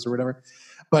services or whatever.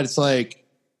 But it's like,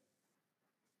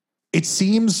 it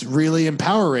seems really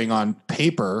empowering on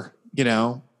paper, you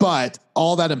know, but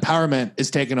all that empowerment is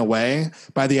taken away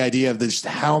by the idea of just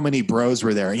how many bros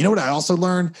were there. You know what I also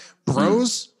learned?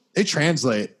 Bros, they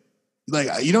translate.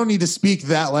 Like, you don't need to speak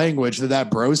that language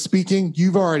that bro's speaking.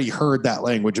 You've already heard that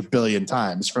language a billion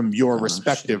times from your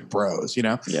respective bros, you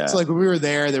know? Yeah. So like when we were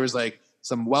there was like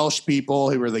some Welsh people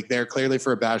who were like there clearly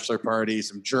for a bachelor party,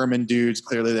 some German dudes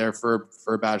clearly there for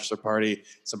a bachelor party,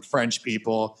 some French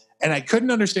people. And I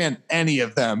couldn't understand any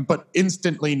of them, but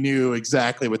instantly knew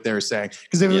exactly what they were saying.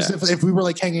 Because if we were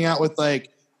like hanging out with like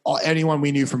anyone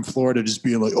we knew from Florida, just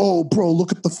being like, oh, bro,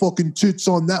 look at the fucking tits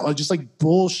on that one. Just like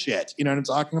bullshit. You know what I'm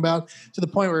talking about? To the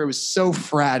point where it was so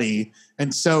fratty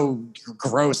and so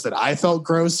gross that I felt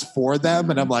gross for them.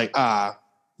 And I'm like,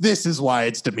 this is why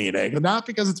it's demeaning. Not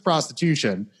because it's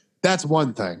prostitution. That's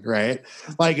one thing, right?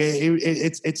 Like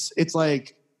it's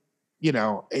like, you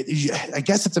know, I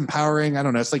guess it's empowering. I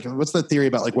don't know. It's like, what's the theory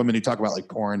about like women who talk about like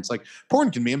porn? It's like porn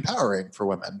can be empowering for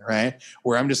women, right?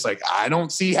 Where I'm just like, I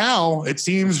don't see how. It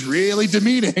seems really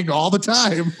demeaning all the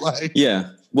time. Like,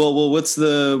 yeah. Well, what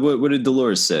did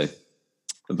Dolores say?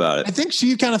 about I it. think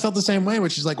she kind of felt the same way,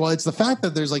 which is like, well, it's the fact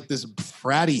that there's like this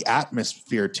fratty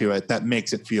atmosphere to it that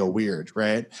makes it feel weird,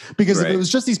 right? Because if Right. it was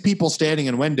just these people standing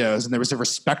in windows and there was a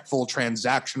respectful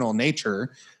transactional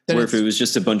nature, then Or if it was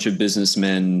just a bunch of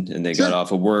businessmen and they got Sure.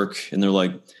 off of work and they're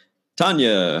like,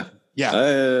 Tanya, yeah,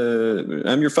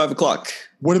 I'm your 5 o'clock.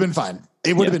 would have been fine.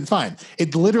 It would have Yeah. been fine.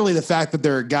 It literally the fact that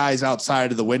there are guys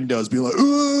outside of the windows being like,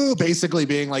 ooh, basically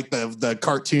being like the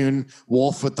cartoon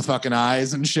wolf with the fucking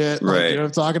eyes and shit. Like, Right. you know what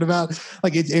I'm talking about?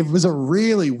 Like it was a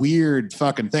really weird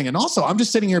fucking thing. And also I'm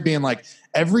just sitting here being like,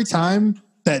 every time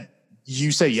that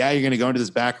you say, yeah, you're going to go into this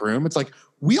back room, it's like,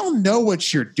 we all know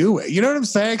what you're doing. You know what I'm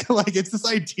saying? Like it's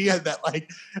this idea that like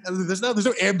there's no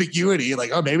ambiguity.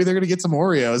 Like, oh, maybe they're gonna get some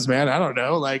Oreos, man. I don't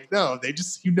know. Like, no, they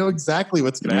just you know exactly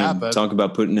what's gonna happen. Talk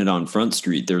about putting it on Front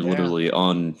Street. They're Yeah. literally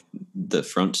on the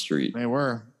front street. They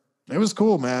were. It was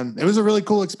cool, man. It was a really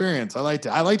cool experience. I liked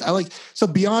it. So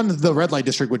beyond the red light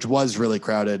district, which was really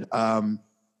crowded,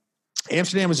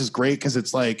 Amsterdam was just great because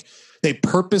it's like they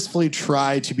purposefully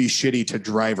try to be shitty to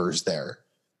drivers there.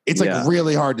 It's like Yeah.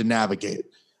 really hard to navigate.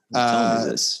 Tell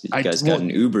me this. You I- guys well- got an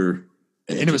Uber.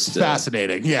 And it was just,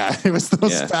 fascinating. Yeah. It was the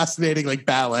most Yeah. fascinating like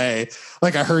ballet.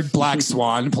 Like I heard Black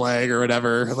Swan playing or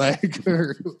whatever. Like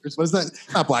was that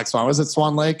not Black Swan? Was it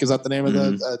Swan Lake? Is that the name of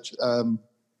the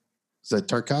is it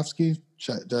Tarkovsky?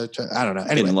 I don't know.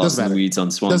 Anyway, Getting lost doesn't in the matter. weeds on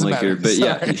Swan Doesn't Lake here. matter. But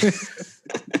yeah.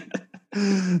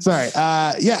 Sorry. Sorry.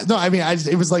 Yeah, no, I mean,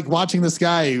 it was like watching this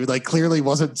guy who like clearly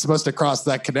wasn't supposed to cross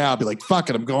that canal, be like, fuck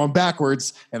it, I'm going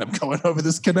backwards and I'm going over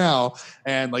this canal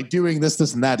and like doing this,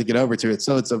 and that to get over to it.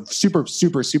 So it's a super,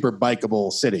 super, super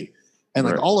bikeable city. And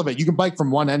like Right. all of it, you can bike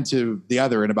from one end to the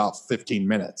other in about 15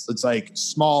 minutes. It's like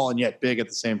small and yet big at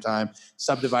the same time,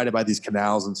 subdivided by these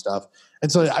canals and stuff. And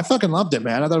so I fucking loved it,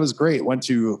 man. I thought it was great. Went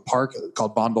to a park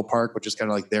called Bondel Park, which is kind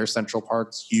of like their central park.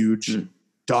 It's huge,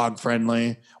 dog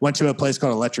friendly. Went to a place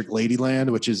called Electric Ladyland,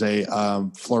 which is a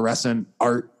fluorescent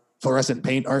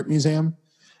paint art museum.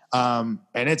 And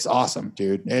it's awesome,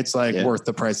 dude. It's like worth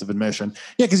the price of admission.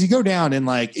 Yeah, because you go down and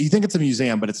like you think it's a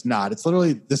museum, but it's not. It's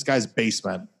literally this guy's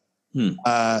basement.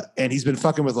 And he's been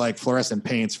fucking with like fluorescent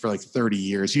paints for like 30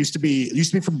 years. Used to be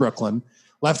from Brooklyn,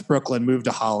 left Brooklyn, moved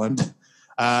to Holland,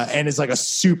 and is like a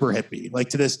super hippie, like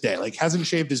to this day. Like hasn't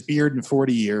shaved his beard in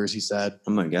 40 years, he said.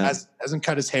 Oh my God. Hasn't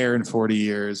cut his hair in 40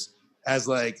 years. Has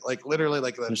like literally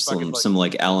like There's fucking, some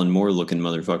like Alan Moore looking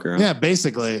motherfucker. Huh? yeah,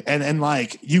 basically. And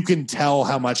like you can tell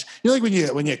how much, you know,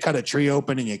 like when you cut a tree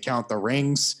open and you count the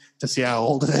rings to see how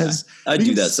old it is. I You do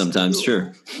can that sometimes,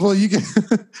 sure. Well, you can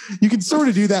you can sort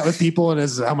of do that with people and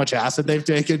as how much acid they've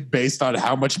taken based on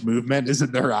how much movement is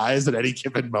in their eyes at any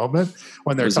given moment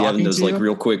when they're Was he talking having those to like you.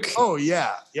 real quick? Oh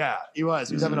yeah, he was.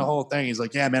 He was having a whole thing. He's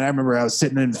like, yeah, man, I remember I was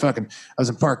sitting in I was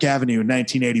in Park Avenue in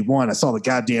 1981. I saw the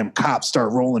goddamn cops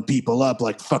start rolling people up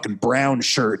like fucking brown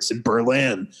shirts in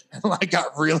Berlin, and like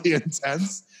got really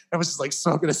intense. I was just like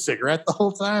smoking a cigarette the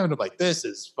whole time, and I'm like, this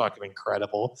is fucking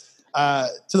incredible.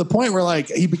 To the point where like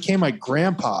he became my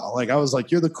grandpa. Like I was like,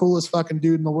 you're the coolest fucking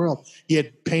dude in the world. He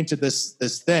had painted this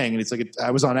thing, and it's like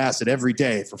I was on acid every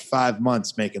day for 5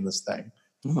 months making this thing.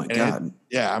 Oh my And God.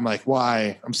 yeah, I'm like,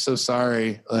 why? I'm so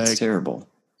sorry. Like That's terrible.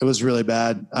 it was really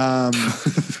bad.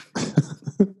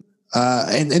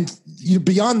 And you know,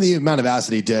 beyond the amount of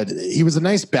acid he did, he was a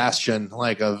nice bastion.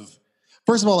 Like of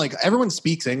first of all, like everyone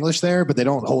speaks English there, but they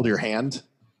don't hold your hand.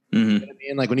 Mhm. You know what I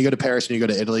mean? Like when you go to Paris and you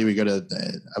go to Italy, we go to,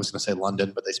 I was going to say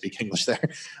London, but they speak English there.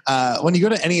 When you go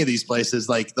to any of these places,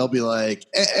 like they'll be like,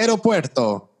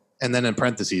 aeropuerto. And then in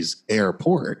parentheses,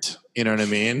 airport. You know what I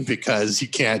mean? Because you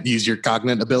can't use your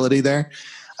cognate ability there.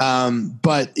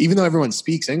 But even though everyone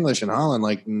speaks English in Holland,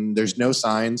 like there's no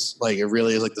signs. Like it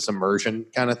really is like this immersion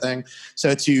kind of thing.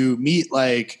 So to meet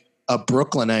like a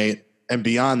Brooklynite and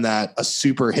beyond that, a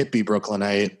super hippie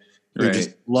Brooklynite who Right. just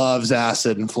loves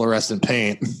acid and fluorescent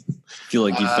paint. Feel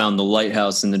like you found the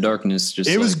lighthouse in the darkness. Just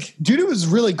It was, dude, it was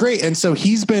really great. And so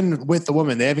he's been with the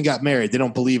woman. They haven't got married. They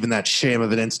don't believe in that shame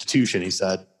of an institution, he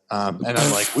said. And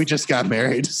I'm like, we just got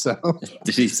married. So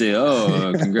Did he say,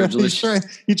 "Oh, congratulations"?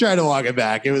 he tried to walk it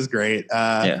back. It was great.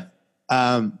 Yeah.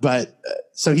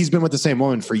 So he's been with the same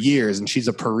woman for years, and she's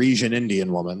a Parisian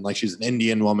Indian woman. Like she's an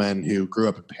Indian woman who grew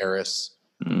up in Paris,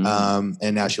 and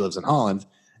now she lives in Holland.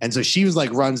 And so she was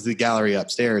like runs the gallery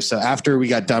upstairs. So after we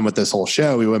got done with this whole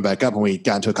show, we went back up and we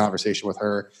got into a conversation with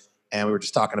her, and we were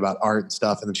just talking about art and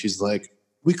stuff. And then she's like,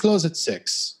 "We close at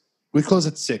 6. We close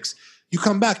at 6. You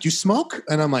come back, you smoke?"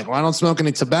 And I'm like, "Well, I don't smoke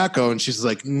any tobacco." And she's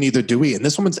like, "Neither do we." And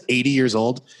this woman's 80 years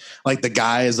old. Like the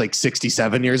guy is like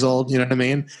 67 years old. You know what I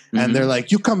mean? And they're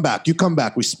like, you come back,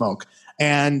 we smoke."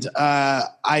 And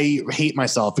I hate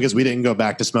myself because we didn't go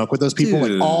back to smoke with those people.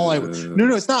 Dude.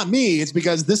 No, it's not me. It's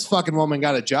because this fucking woman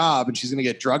got a job and she's going to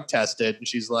get drug tested. And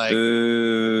she's like,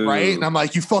 right. And I'm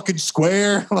like, you fucking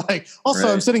square. Like, also,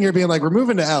 Right. I'm sitting here being like, we're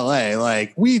moving to LA.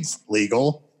 Like, weed's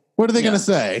legal. What are they going to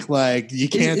say? Like, you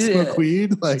can't smoke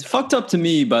weed? Like, It's fucked up to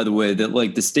me, by the way, that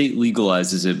like the state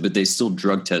legalizes it, but they still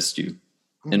drug test you.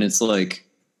 And it's like,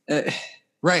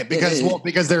 right.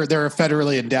 Because they're a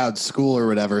federally endowed school or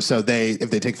whatever. So if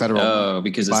they take federal,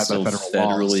 because abide it's by still federal laws.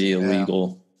 federally Yeah.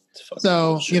 illegal. It's fucking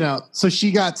So, bullshit. so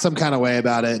she got some kind of way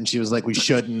about it and she was like, we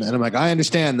shouldn't. And I'm like, I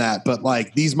understand that, but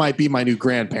like, these might be my new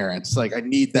grandparents. Like, I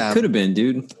need them. Could have been,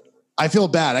 dude. I feel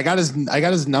bad. I got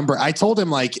his number. I told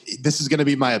him like, this is going to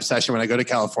be my obsession when I go to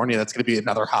California. That's going to be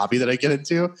another hobby that I get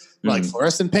into, like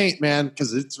fluorescent paint, man.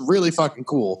 Cause it's really fucking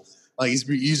cool. Like he's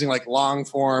using like long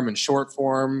form and short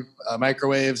form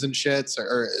microwaves and shit. So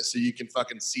you can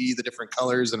fucking see the different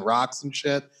colors and rocks and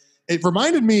shit. It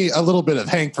reminded me a little bit of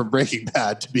Hank from Breaking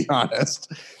Bad, to be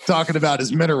honest, talking about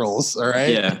his minerals. All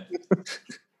right. Yeah.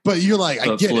 But you're like,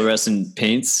 I get fluorescent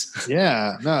paints.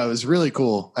 Yeah. No, it was really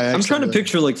cool. I'm trying to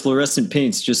picture like fluorescent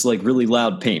paints, just like really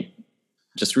loud paint,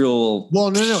 just real.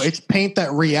 Well, no. It's paint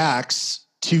that reacts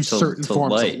to certain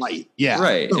forms of light. Yeah.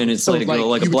 Right. So, and it's like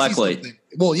a black light.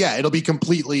 Well, yeah, it'll be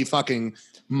completely fucking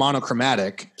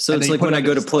monochromatic. So it's like when I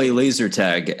go to play laser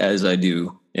tag, as I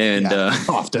do. And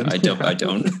often. I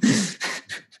don't.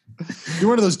 You're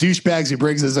one of those douchebags who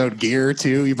brings his own gear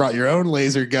too. You brought your own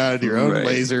laser gun, your own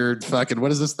laser fucking,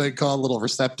 what is this thing called? Little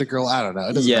receptacle? I don't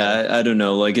know. I don't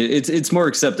know. Like it's more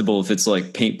acceptable if it's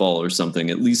like paintball or something.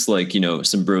 At least like,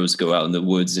 some bros go out in the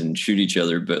woods and shoot each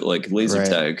other. But like laser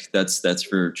tag, that's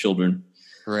for children.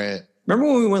 Right.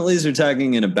 Remember when we went laser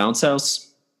tagging in a bounce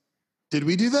house? Did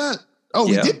we do that? Oh,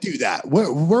 we did do that.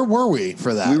 Where were we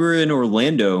for that? We were in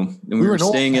Orlando and we were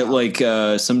staying at like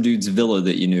some dude's villa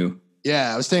that you knew.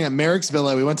 Yeah, I was staying at Merrick's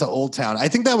Villa. We went to Old Town. I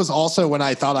think that was also when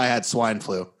I thought I had swine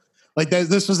flu. Like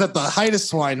this was at the height of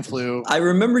swine flu. I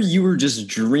remember you were just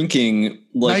drinking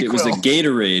like NyQuil. It was a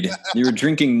Gatorade. You were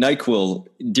drinking NyQuil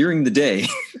during the day.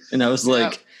 And I was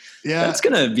like, that's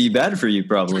going to be bad for you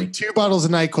probably. Drank 2 bottles of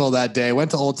NyQuil that day.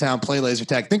 Went to Old Town, play laser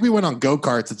tag. I think we went on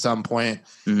go-karts at some point.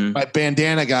 Mm-hmm. My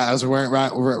bandana guy, I was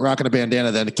rocking a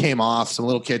bandana then. It came off. Some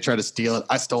little kid tried to steal it.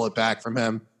 I stole it back from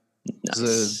him. Nice. It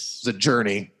was a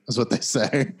journey, is what they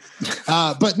say.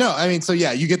 But no, I mean, so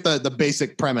yeah, you get the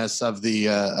basic premise of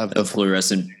the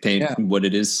fluorescent paint, what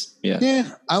it is. Yeah.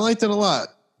 Yeah. I liked it a lot.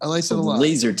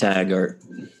 Laser tag art.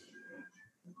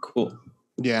 Cool.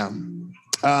 Yeah.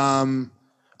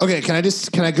 Okay.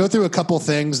 Can I go through a couple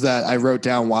things that I wrote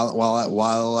down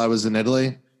while I was in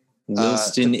Italy?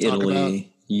 Wilston,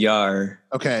 Italy. Yar.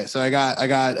 Okay. So I got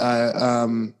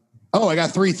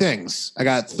 3 things. I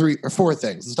got 3 or 4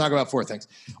 things. Let's talk about 4 things.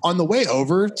 On the way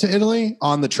over to Italy,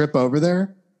 on the trip over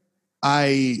there,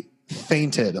 I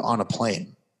fainted on a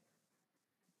plane.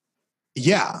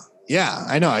 Yeah,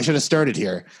 I know. I should have started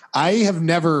here. I have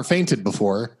never fainted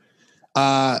before,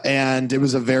 and it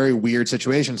was a very weird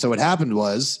situation. So what happened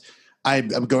was I'm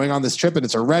going on this trip, and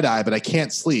it's a red eye, but I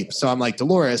can't sleep. So I'm like,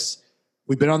 Dolores,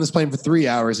 we've been on this plane for 3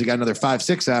 hours. We got another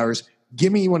 5-6 hours.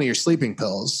 Give me one of your sleeping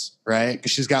pills, right?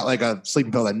 Because she's got like a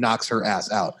sleeping pill that knocks her ass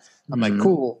out. I'm like,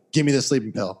 cool, give me the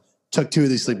sleeping pill. Took 2 of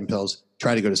these sleeping pills,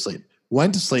 tried to go to sleep.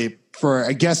 Went to sleep for,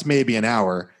 I guess, maybe an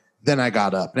hour. Then I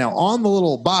got up. Now, on the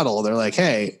little bottle, they're like,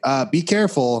 hey, be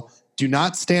careful. Do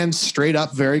not stand straight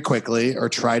up very quickly or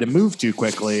try to move too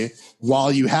quickly while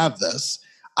you have this.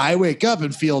 I wake up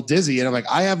and feel dizzy, and I'm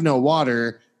like, I have no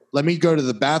water. Let me go to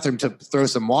the bathroom to throw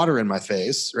some water in my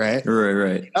face, right?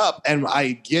 Right. Up, and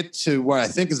I get to what I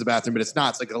think is the bathroom, but it's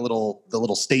not. It's like the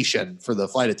little station for the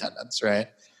flight attendants, right?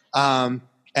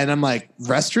 And I'm like,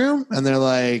 restroom? And they're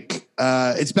like,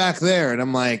 it's back there. And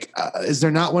I'm like, is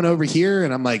there not one over here?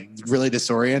 And I'm like really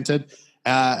disoriented.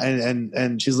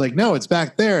 And she's like, no, it's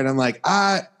back there. And I'm like,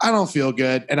 I don't feel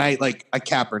good. And I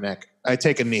Kaepernick. I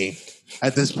take a knee.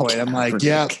 At this point, I'm like,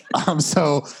 yeah, I'm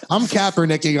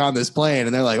Kaepernicking on this plane.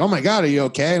 And they're like, oh my God, are you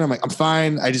okay? And I'm like, I'm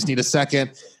fine. I just need a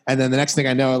second. And then the next thing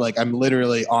I know, like I'm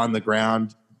literally on the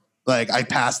ground. Like I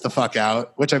passed the fuck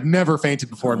out, which I've never fainted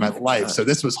before in my life. So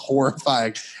this was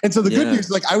horrifying. And so the good news,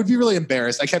 like I would be really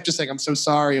embarrassed. I kept just saying, I'm so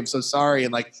sorry.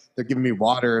 And like, they're giving me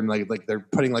water and like they're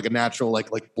putting like a natural, like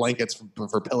blankets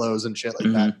for pillows and shit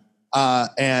like that.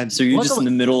 And so you're just in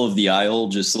the middle of the aisle,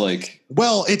 just like,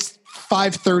 well, it's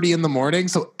 5:30 in the morning,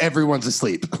 so everyone's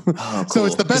asleep. Oh, cool. So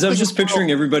it's the best. I was just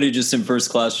picturing everybody just in first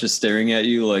class, just staring at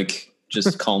you, like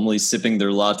just calmly sipping their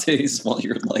lattes while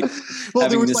you're like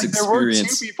having this experience. There were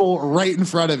 2 people right in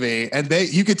front of me, and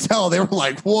you could tell they were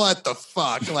like, "What the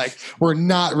fuck?" Like we're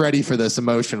not ready for this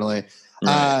emotionally.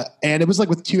 Right. And it was like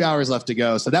with 2 hours left to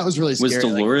go. So that was really scary. Was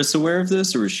Dolores aware of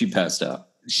this, or was she passed out?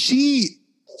 She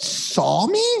saw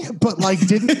me, but like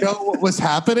didn't know what was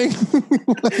happening.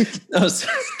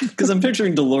 Because I'm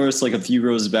picturing Dolores like a few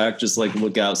rows back, just like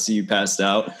look out, see you passed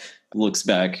out, looks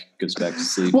back, goes back to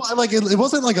sleep. Well, like it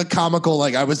wasn't like a comical,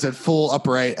 like I was at full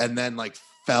upright and then like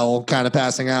fell kind of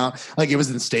passing out. Like it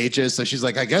was in stages. So she's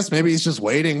like, I guess maybe he's just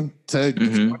waiting to go to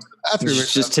the bathroom.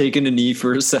 Just taking a knee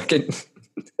for a second.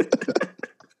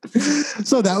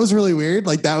 So that was really weird.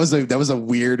 Like that was a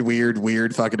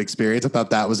weird fucking experience. I thought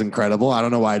that was incredible. I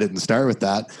don't know why I didn't start with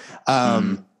that.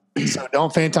 So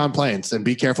don't faint on planes and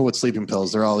be careful with sleeping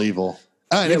pills. They're all evil.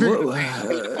 And if you're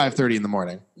 5:30 in the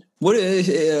morning. What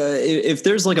if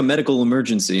there's like a medical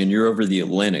emergency and you're over the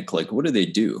Atlantic? Like, what do they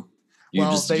do?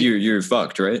 You're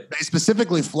fucked, right? They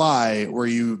specifically fly where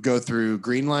you go through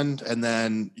Greenland and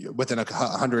then within a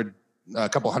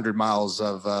couple hundred miles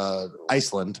of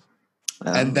Iceland.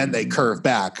 And then they curve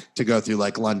back to go through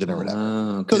like London or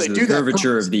whatever. So they do the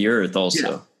curvature of the Earth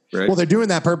also, right? Well, they're doing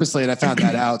that purposely, and I found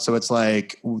that out. So it's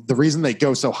like the reason they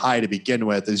go so high to begin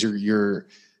with is you're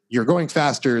going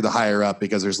faster the higher up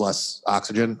because there's less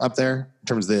oxygen up there in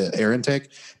terms of the air intake.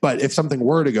 But if something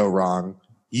were to go wrong,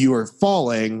 you are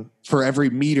falling for every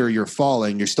meter you're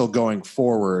falling, you're still going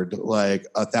forward like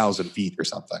 1,000 feet or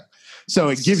something. So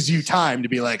it gives you time to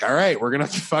be like, all right, we're going to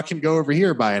fucking go over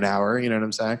here by an hour. You know what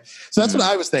I'm saying? So that's what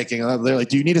I was thinking. They're like,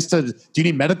 do you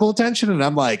need medical attention? And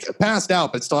I'm like passed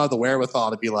out, but still have the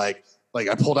wherewithal to be like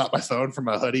I pulled out my phone from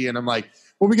my hoodie and I'm like,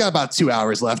 well, we got about 2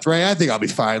 hours left, right? I think I'll be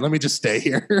fine. Let me just stay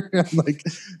here. Like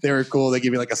they were cool. They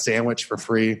gave me like a sandwich for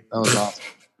free. That was awesome.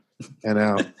 You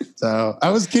know? So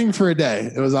I was king for a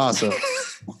day. It was awesome.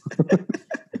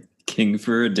 King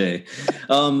for a day.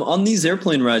 On these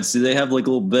airplane rides, do they have like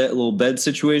little bed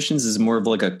situations? Is it more of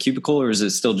like a cubicle or is it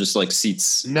still just like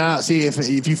seats? No, see,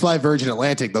 if you fly Virgin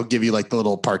Atlantic, they'll give you like the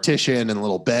little partition and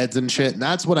little beds and shit. And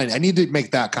that's what I need to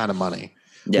make that kind of money.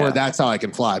 Yeah. Or that's how I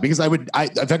can fly. Because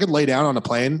if I could lay down on a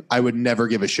plane, I would never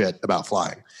give a shit about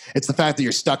flying. It's the fact that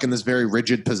you're stuck in this very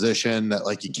rigid position that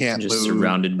like you can't just move.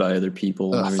 Surrounded by other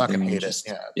people. I fucking hate it.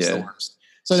 Yeah. It's the worst.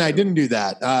 So no, I didn't do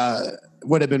that.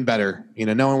 Would have been better. You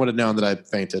know, no one would have known that I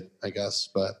fainted, I guess.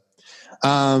 But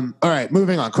all right,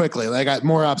 moving on quickly. I got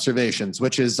more observations,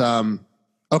 which is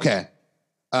okay.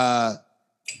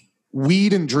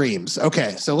 Weed and dreams.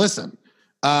 Okay, so listen.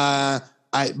 When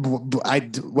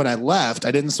I left,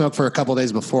 I didn't smoke for a couple of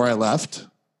days before I left,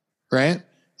 right?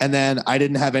 And then I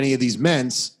didn't have any of these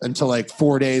mints until like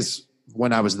 4 days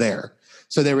when I was there.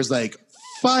 So there was like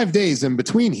 5 days in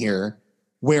between here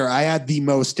where I had the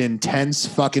most intense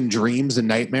fucking dreams and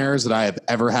nightmares that I have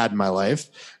ever had in my life.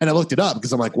 And I looked it up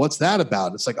because I'm like, what's that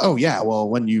about? It's like, oh yeah, well,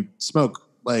 when you smoke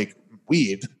like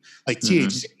weed, like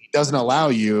THC doesn't allow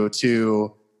you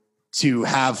to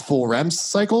have full REM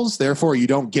cycles. Therefore, you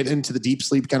don't get into the deep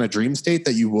sleep kind of dream state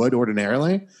that you would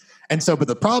ordinarily. And so, but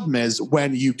the problem is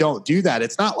when you don't do that,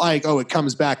 it's not like, oh, it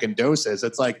comes back in doses.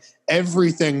 It's like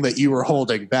everything that you were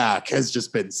holding back has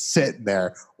just been sitting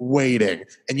there waiting.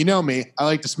 And you know me, I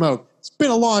like to smoke. It's been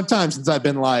a long time since I've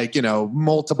been like, you know,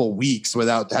 multiple weeks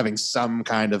without having some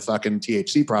kind of fucking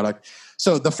THC product.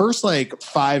 So the first like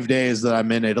 5 days that I'm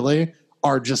in Italy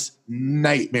are just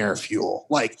nightmare fuel,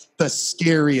 like the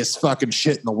scariest fucking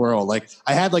shit in the world. Like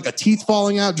I had like a teeth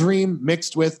falling out dream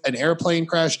mixed with an airplane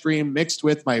crash dream mixed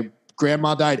with my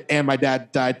grandma died and my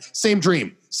dad died. Same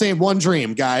dream, same one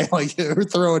dream, guy. Like you're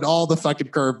throwing all the fucking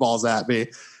curveballs at me.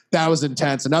 That was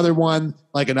intense. Another one,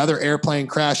 like another airplane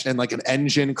crashed and like an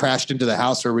engine crashed into the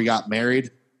house where we got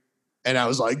married. And I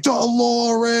was like,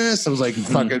 Dolores. I was like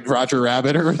fucking Roger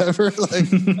Rabbit or whatever,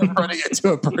 like running into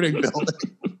a burning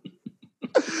building.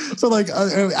 So like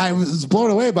I was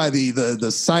blown away by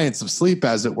the science of sleep,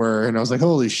 as it were, and I was like,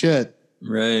 holy shit!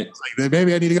 Right? Like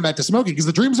maybe I need to get back to smoking because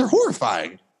the dreams are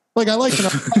horrifying. Like I like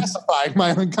pacifying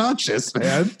my unconscious,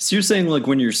 man. So you're saying like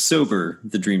when you're sober,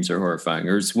 the dreams are horrifying,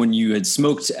 or it's when you had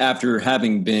smoked after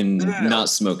having been not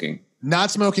smoking?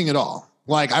 Not smoking at all.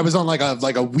 Like I was on like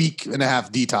a week and a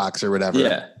half detox or whatever.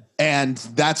 Yeah. And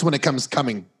that's when it comes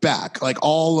coming back. Like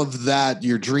all of that,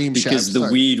 your dream because the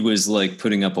weed was like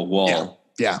putting up a wall.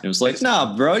 Yeah. It was like,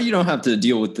 nah, bro, you don't have to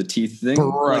deal with the teeth thing.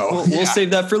 Bro. Like, we'll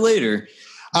save that for later.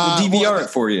 We'll DVR it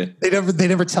for you. They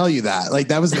never tell you that. Like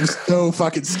that was so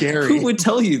fucking scary. Who would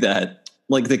tell you that?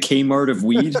 Like the Kmart of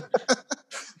weed?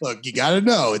 Look, you got to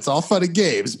know it's all fun and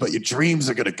games, but your dreams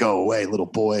are going to go away, little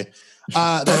boy.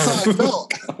 That's how I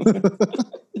felt.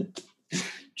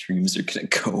 Dreams are going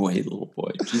to go away, little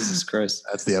boy. Jesus Christ.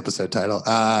 That's the episode title.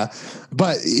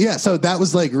 But yeah, so that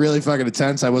was like really fucking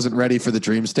intense. I wasn't ready for the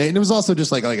dream state. And it was also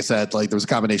just like I said, like there was a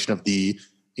combination of the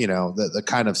the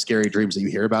kind of scary dreams that you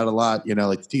hear about a lot,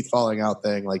 like the teeth falling out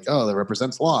thing, like, oh, that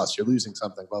represents loss. You're losing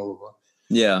something, blah, blah, blah.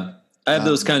 Yeah. I have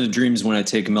those kind of dreams when I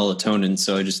take melatonin,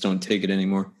 so I just don't take it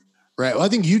anymore. Right. Well, I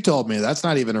think you told me that's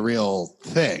not even a real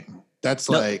thing. That's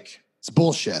like, it's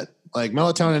bullshit. Like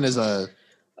melatonin is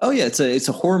Oh yeah, it's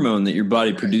a hormone that your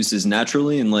body produces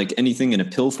naturally, and like anything in a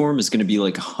pill form is going to be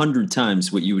like 100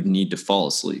 times what you would need to fall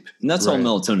asleep. And that's all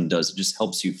melatonin does. It just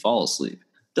helps you fall asleep.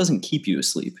 It doesn't keep you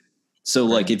asleep. So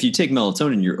like if you take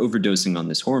melatonin, you're overdosing on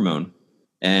this hormone.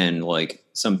 And like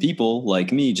some people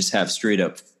like me just have straight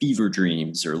up fever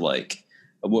dreams, or like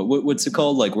what's it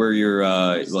called? Like where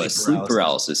you're sleep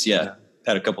paralysis. Yeah.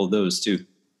 Had a couple of those too.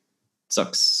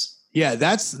 Sucks. Yeah,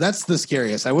 that's the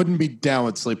scariest. I wouldn't be down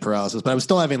with sleep paralysis, but I was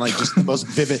still having like just the most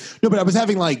vivid. No, but I was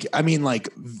having like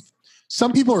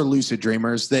some people are lucid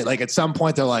dreamers. They like at some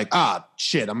point they're like,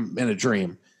 shit, I'm in a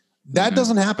dream. That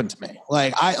doesn't happen to me.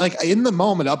 Like in the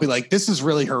moment I'll be like, this is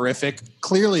really horrific.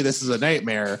 Clearly this is a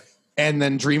nightmare. And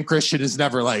then Dream Christian is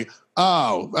never like,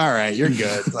 oh, all right, you're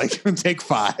good. Like take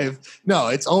 5. No,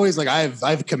 it's always like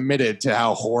I've committed to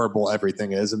how horrible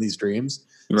everything is in these dreams.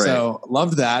 Right. So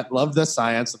loved that. Loved the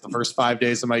science. The first 5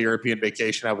 days of my European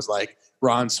vacation, I was like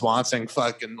Ron Swanson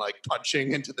fucking like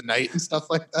punching into the night and stuff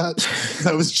like that.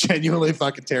 I was genuinely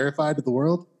fucking terrified of the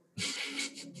world.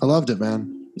 I loved it,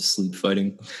 man. Sleep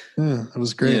fighting. Yeah, it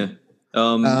was great. Yeah.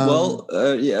 I'm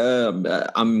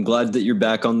glad that you're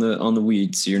back on the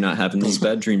weed, so you're not having these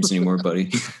bad dreams anymore, buddy.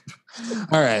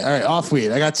 All right. Off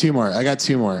weed. I got two more.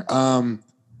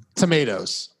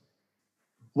 Tomatoes.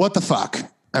 What the fuck?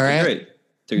 All right. Great.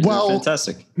 They're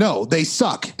fantastic. No, they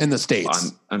suck in the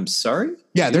States. I'm sorry?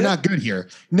 Yeah, they're not good here.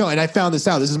 No, and I found this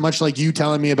out. This is much like you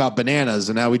telling me about bananas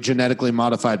and how we genetically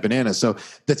modified bananas. So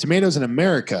the tomatoes in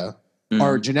America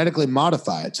are genetically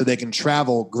modified so they can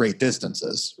travel great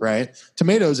distances, right?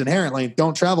 Tomatoes inherently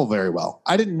don't travel very well.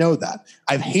 I didn't know that.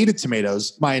 I've hated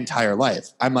tomatoes my entire life.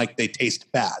 I'm like, they taste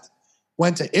bad.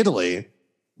 Went to Italy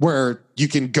where you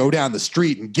can go down the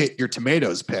street and get your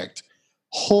tomatoes picked.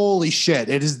 Holy shit,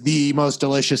 it is the most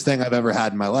delicious thing I've ever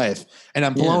had in my life. And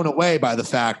I'm blown away by the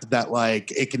fact that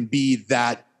like it can be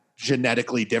that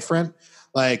genetically different.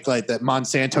 Like that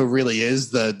Monsanto really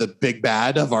is the big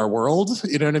bad of our world.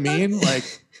 You know what I mean? Like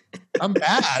I'm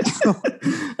bad.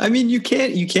 I mean, you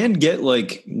can get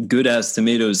like good ass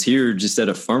tomatoes here just at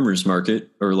a farmer's market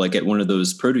or like at one of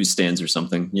those produce stands or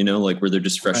something, like where they're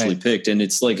just freshly picked. And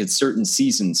it's like it's certain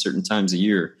seasons, certain times a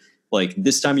year. Like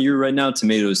this time of year right now,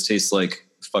 tomatoes taste like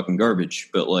fucking garbage.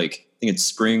 But like I think it's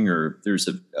spring or there's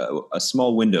a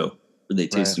small window where they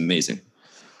taste amazing.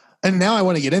 And now I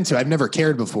want to get into it. I've never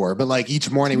cared before, but like each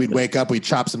morning we'd wake up, we'd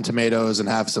chop some tomatoes and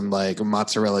have some like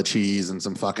mozzarella cheese and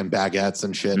some fucking baguettes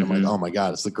and shit. And I'm like, oh my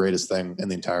God, it's the greatest thing in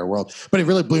the entire world. But it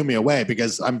really blew me away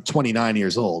because I'm 29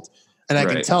 years old. And I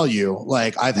can tell you,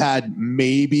 like, I've had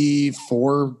maybe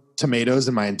 4 tomatoes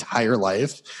in my entire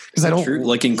life because I don't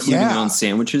like including on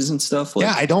sandwiches and stuff. Like,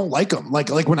 I don't like them. Like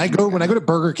when I go to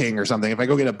Burger King or something, if I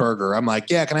go get a burger, I'm like,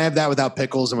 can I have that without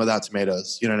pickles and without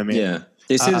tomatoes? You know what I mean? Yeah.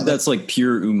 They say that's like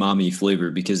pure umami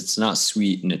flavor because it's not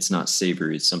sweet and it's not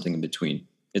savory. It's something in between.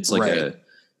 It's like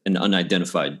an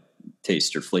unidentified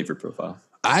taste or flavor profile.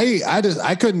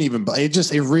 I couldn't even,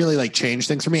 it really like changed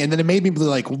things for me. And then it made me be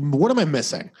like, what am I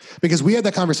missing? Because we had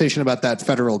that conversation about that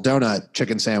Federal Donut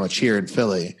chicken sandwich here in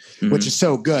Philly, which is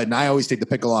so good. And I always take the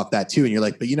pickle off that too. And you're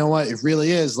like, but you know what? It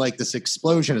really is like this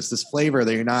explosion. It's this flavor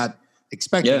that you're not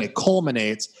expecting. It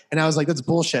culminates. And I was like, that's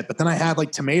bullshit. But then I had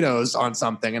like tomatoes on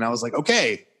something and I was like,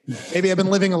 okay, maybe I've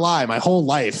been living a lie my whole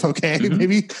life. Okay.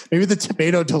 Maybe the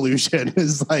tomato delusion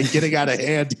is like getting out of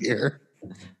hand here.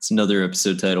 It's another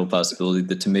episode title possibility,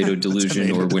 The Tomato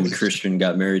Delusion, or When Christian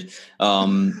Got Married.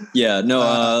 Like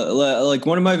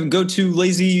one of my go-to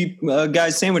lazy guy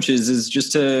sandwiches is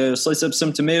just to slice up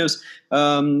some tomatoes,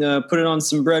 put it on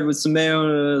some bread with some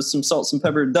mayo, some salt, some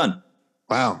pepper, done.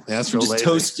 Wow, that's real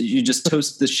lazy. You just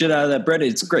toast the shit out of that bread.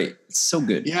 It's great. It's so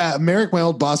good. Yeah, Merrick, my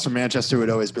old boss from Manchester, would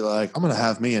always be like, I'm going to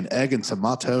have me an egg and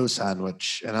tomato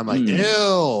sandwich. And I'm like,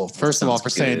 ew. First of all, for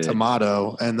saying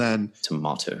tomato, and then...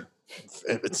 Tomato.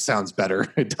 It sounds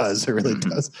better. It does. It really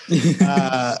does.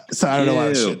 So I don't know why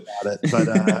I shit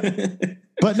about it,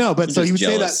 but so you would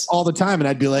say that all the time, and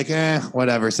I'd be like,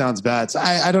 whatever. Sounds bad. So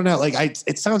I don't know. Like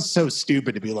it sounds so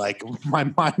stupid to be like, my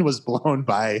mind was blown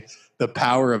by the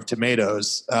power of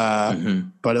tomatoes,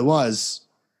 but it was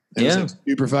like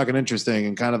super fucking interesting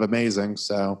and kind of amazing.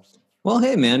 So. Well,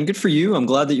 hey, man, good for you. I'm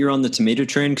glad that you're on the tomato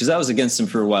train because I was against them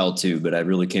for a while too, but I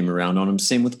really came around on them.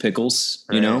 Same with pickles,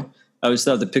 you know. I always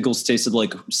thought the pickles tasted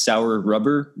like sour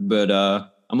rubber, but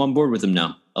I'm on board with them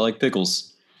now. I like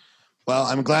pickles. Well,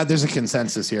 I'm glad there's a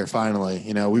consensus here. Finally,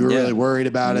 you know, we were really worried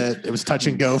about it. It was touch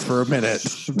and go for a minute.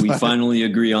 We finally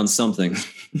agree on something.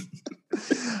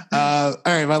 All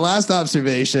right, my last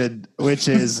observation, which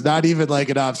is not even like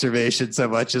an observation so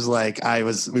much as like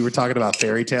we were talking about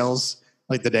fairy tales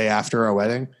like the day after our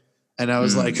wedding, and I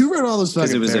was like, who wrote all those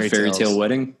fucking Because it was a fairy tale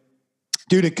wedding?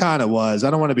 Dude, it kind of was.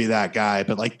 I don't want to be that guy,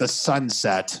 but like the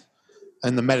sunset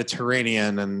and the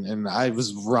Mediterranean, and I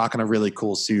was rocking a really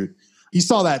cool suit. You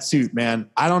saw that suit, man.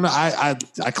 I don't know. I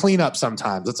clean up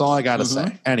sometimes. That's all I got to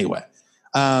say. Anyway.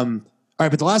 All right,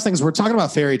 but the last thing is we're talking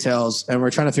about fairy tales and we're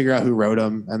trying to figure out who wrote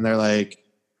them. And they're like,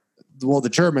 well, the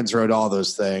Germans wrote all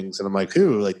those things. And I'm like,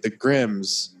 who? Like the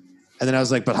Grimms. And then I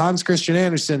was like, but Hans Christian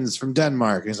Andersen's from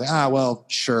Denmark. And he's like, well,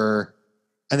 sure.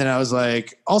 And then I was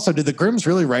like, also, did the Grimms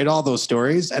really write all those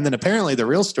stories? And then apparently the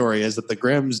real story is that the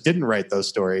Grimms didn't write those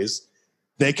stories.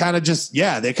 They kind of just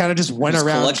went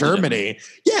around Germany.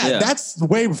 Yeah, that's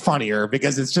way funnier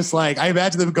because it's just like, I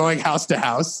imagine them going house to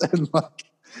house and like,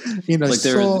 you know, like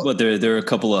they're a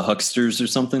couple of hucksters or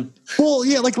something. Well,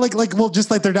 yeah, just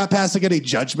like they're not passing any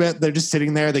judgment. They're just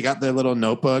sitting there. They got their little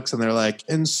notebooks and they're like,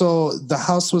 and so the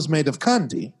house was made of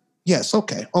candy. Yes,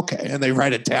 okay, and they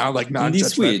write it down like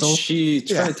non-judgmental. She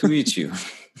tried to eat you.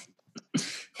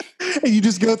 And you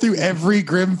just go through every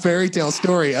Grimm fairy tale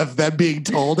story of them being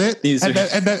told it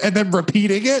and then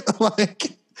repeating it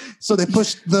like. So they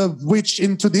pushed the witch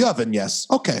into the oven. Yes.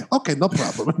 Okay, no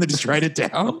problem. And they just write it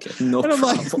down. Okay, no and I'm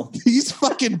problem. like, these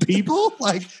fucking people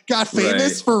like got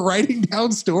famous for writing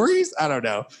down stories. I don't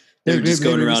know. They're just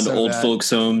going around to old folks'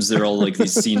 homes. They're all like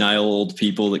these senile old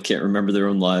people that can't remember their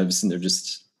own lives, and they're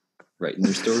just writing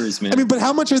their stories, man. I mean, but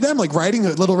how much are them like Riding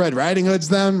Hood, Little Red Riding Hood's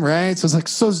them, right? So it's like,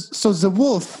 so the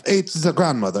wolf ate the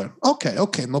grandmother. Okay, no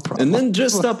problem. And then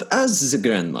dressed up as the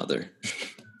grandmother.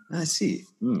 I see.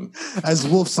 As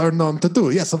wolves are known to do.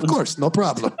 Yes, of course, no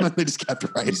problem. They just kept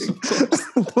writing.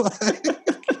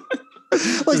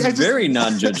 Very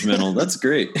non-judgmental. That's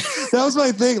great. That was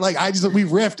my thing. Like we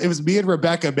riffed. It was me and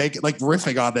Rebecca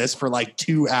riffing on this for like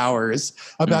 2 hours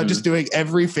about just doing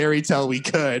every fairy tale we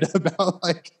could about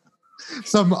like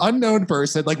some unknown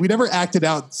person. Like we never acted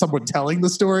out someone telling the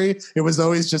story. It was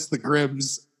always just the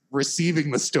Grimms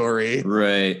receiving the story,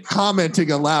 right, commenting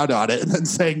aloud on it, and then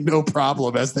saying no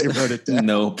problem as they wrote it down.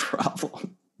 No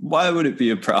problem. Why would it be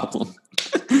a problem?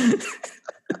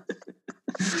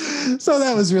 So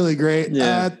that was really great.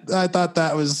 Yeah. I thought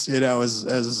that was, you know, as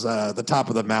the top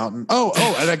of the mountain. Oh,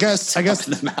 and I guess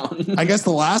the mountain. I guess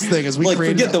the last thing is we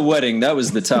created. Forget the wedding. That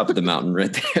was the top of the mountain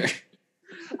right there.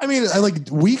 I mean,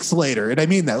 like weeks later, and I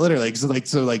mean that literally. So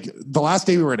the last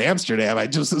day we were in Amsterdam, I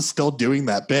just was still doing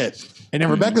that bit. And then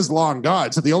Rebecca's long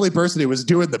gone. So the only person who was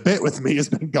doing the bit with me has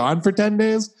been gone for 10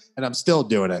 days. And I'm still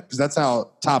doing it because that's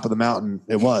how top of the mountain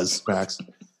it was, Max.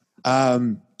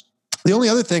 The only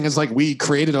other thing is like we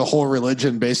created a whole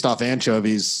religion based off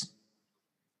anchovies.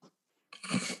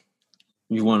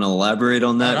 You want to elaborate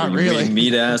on that? Not really.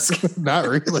 Me to ask? Not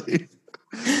really.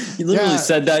 You literally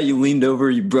said that. You leaned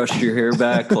over. You brushed your hair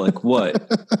back. Like what?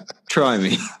 Try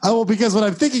me. Oh, well, because what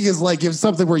I'm thinking is like if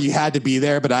something where you had to be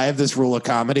there, but I have this rule of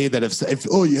comedy that if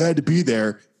you had to be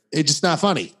there, it's just not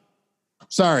funny.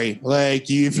 Sorry.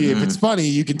 Like if it's funny,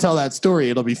 you can tell that story.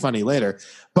 It'll be funny later.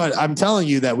 But I'm telling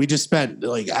you that we just spent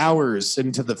like hours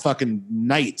into the fucking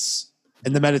nights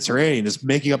in the Mediterranean just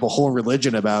making up a whole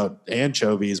religion about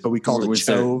anchovies, but we called it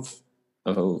Chove.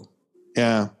 Oh.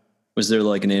 Yeah. Was there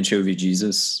like an anchovy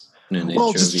Jesus?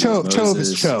 Well, just Chove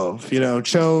is Chove. You know,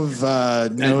 Chove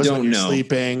knows when you're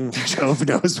sleeping. Chove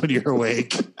knows when you're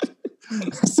awake.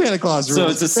 Santa Claus. So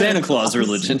it's a Santa Claus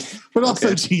religion. But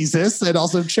also Jesus and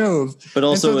also Chove. But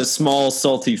also a small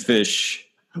salty fish.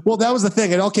 Well, that was the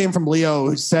thing. It all came from Leo,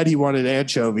 who said he wanted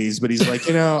anchovies, but he's like,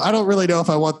 I don't really know if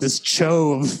I want this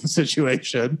Chove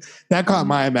situation. That caught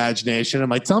my imagination. I'm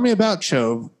like, tell me about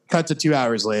Chove. Cut to 2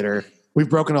 hours later. We've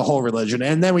broken a whole religion.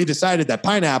 And then we decided that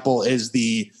pineapple is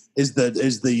the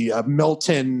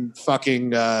Milton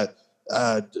fucking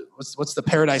what's the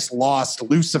Paradise Lost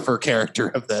Lucifer character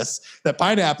of this? That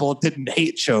pineapple didn't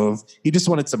hate Chove. He just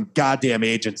wanted some goddamn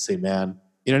agency, man.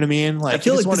 You know what I mean? Like I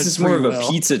feel like this is more of a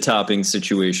pizza topping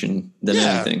situation than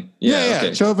anything. Yeah.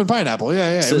 Okay. Chove and pineapple.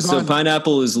 Yeah. So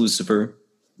pineapple is Lucifer.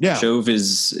 Yeah. Chove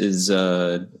is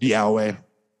Yahweh.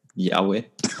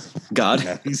 God.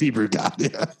 Yeah, he's Hebrew God.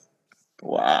 Yeah.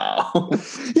 Wow.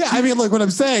 Yeah, I mean, look, what I'm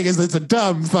saying is it's a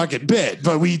dumb fucking bit,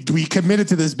 but we committed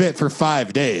to this bit for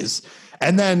 5 days.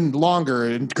 And then longer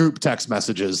in group text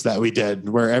messages that we did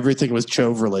where everything was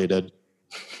Chove related.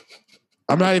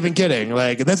 I'm not even kidding.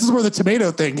 Like, this is where the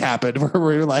tomato thing happened, where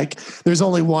we're like, there's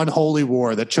only one holy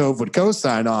war that Chove would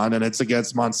co-sign on, and it's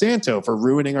against Monsanto for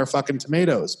ruining our fucking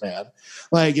tomatoes, man.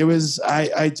 Like, it was,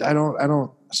 I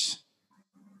don't.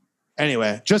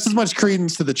 Anyway, just as much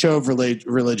credence to the Chove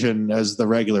religion as the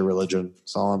regular religion.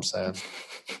 That's all I'm saying.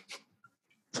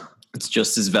 It's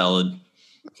just as valid.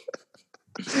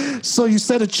 So you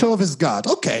said a Chove is God.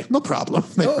 Okay, no problem.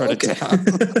 They wrote it down.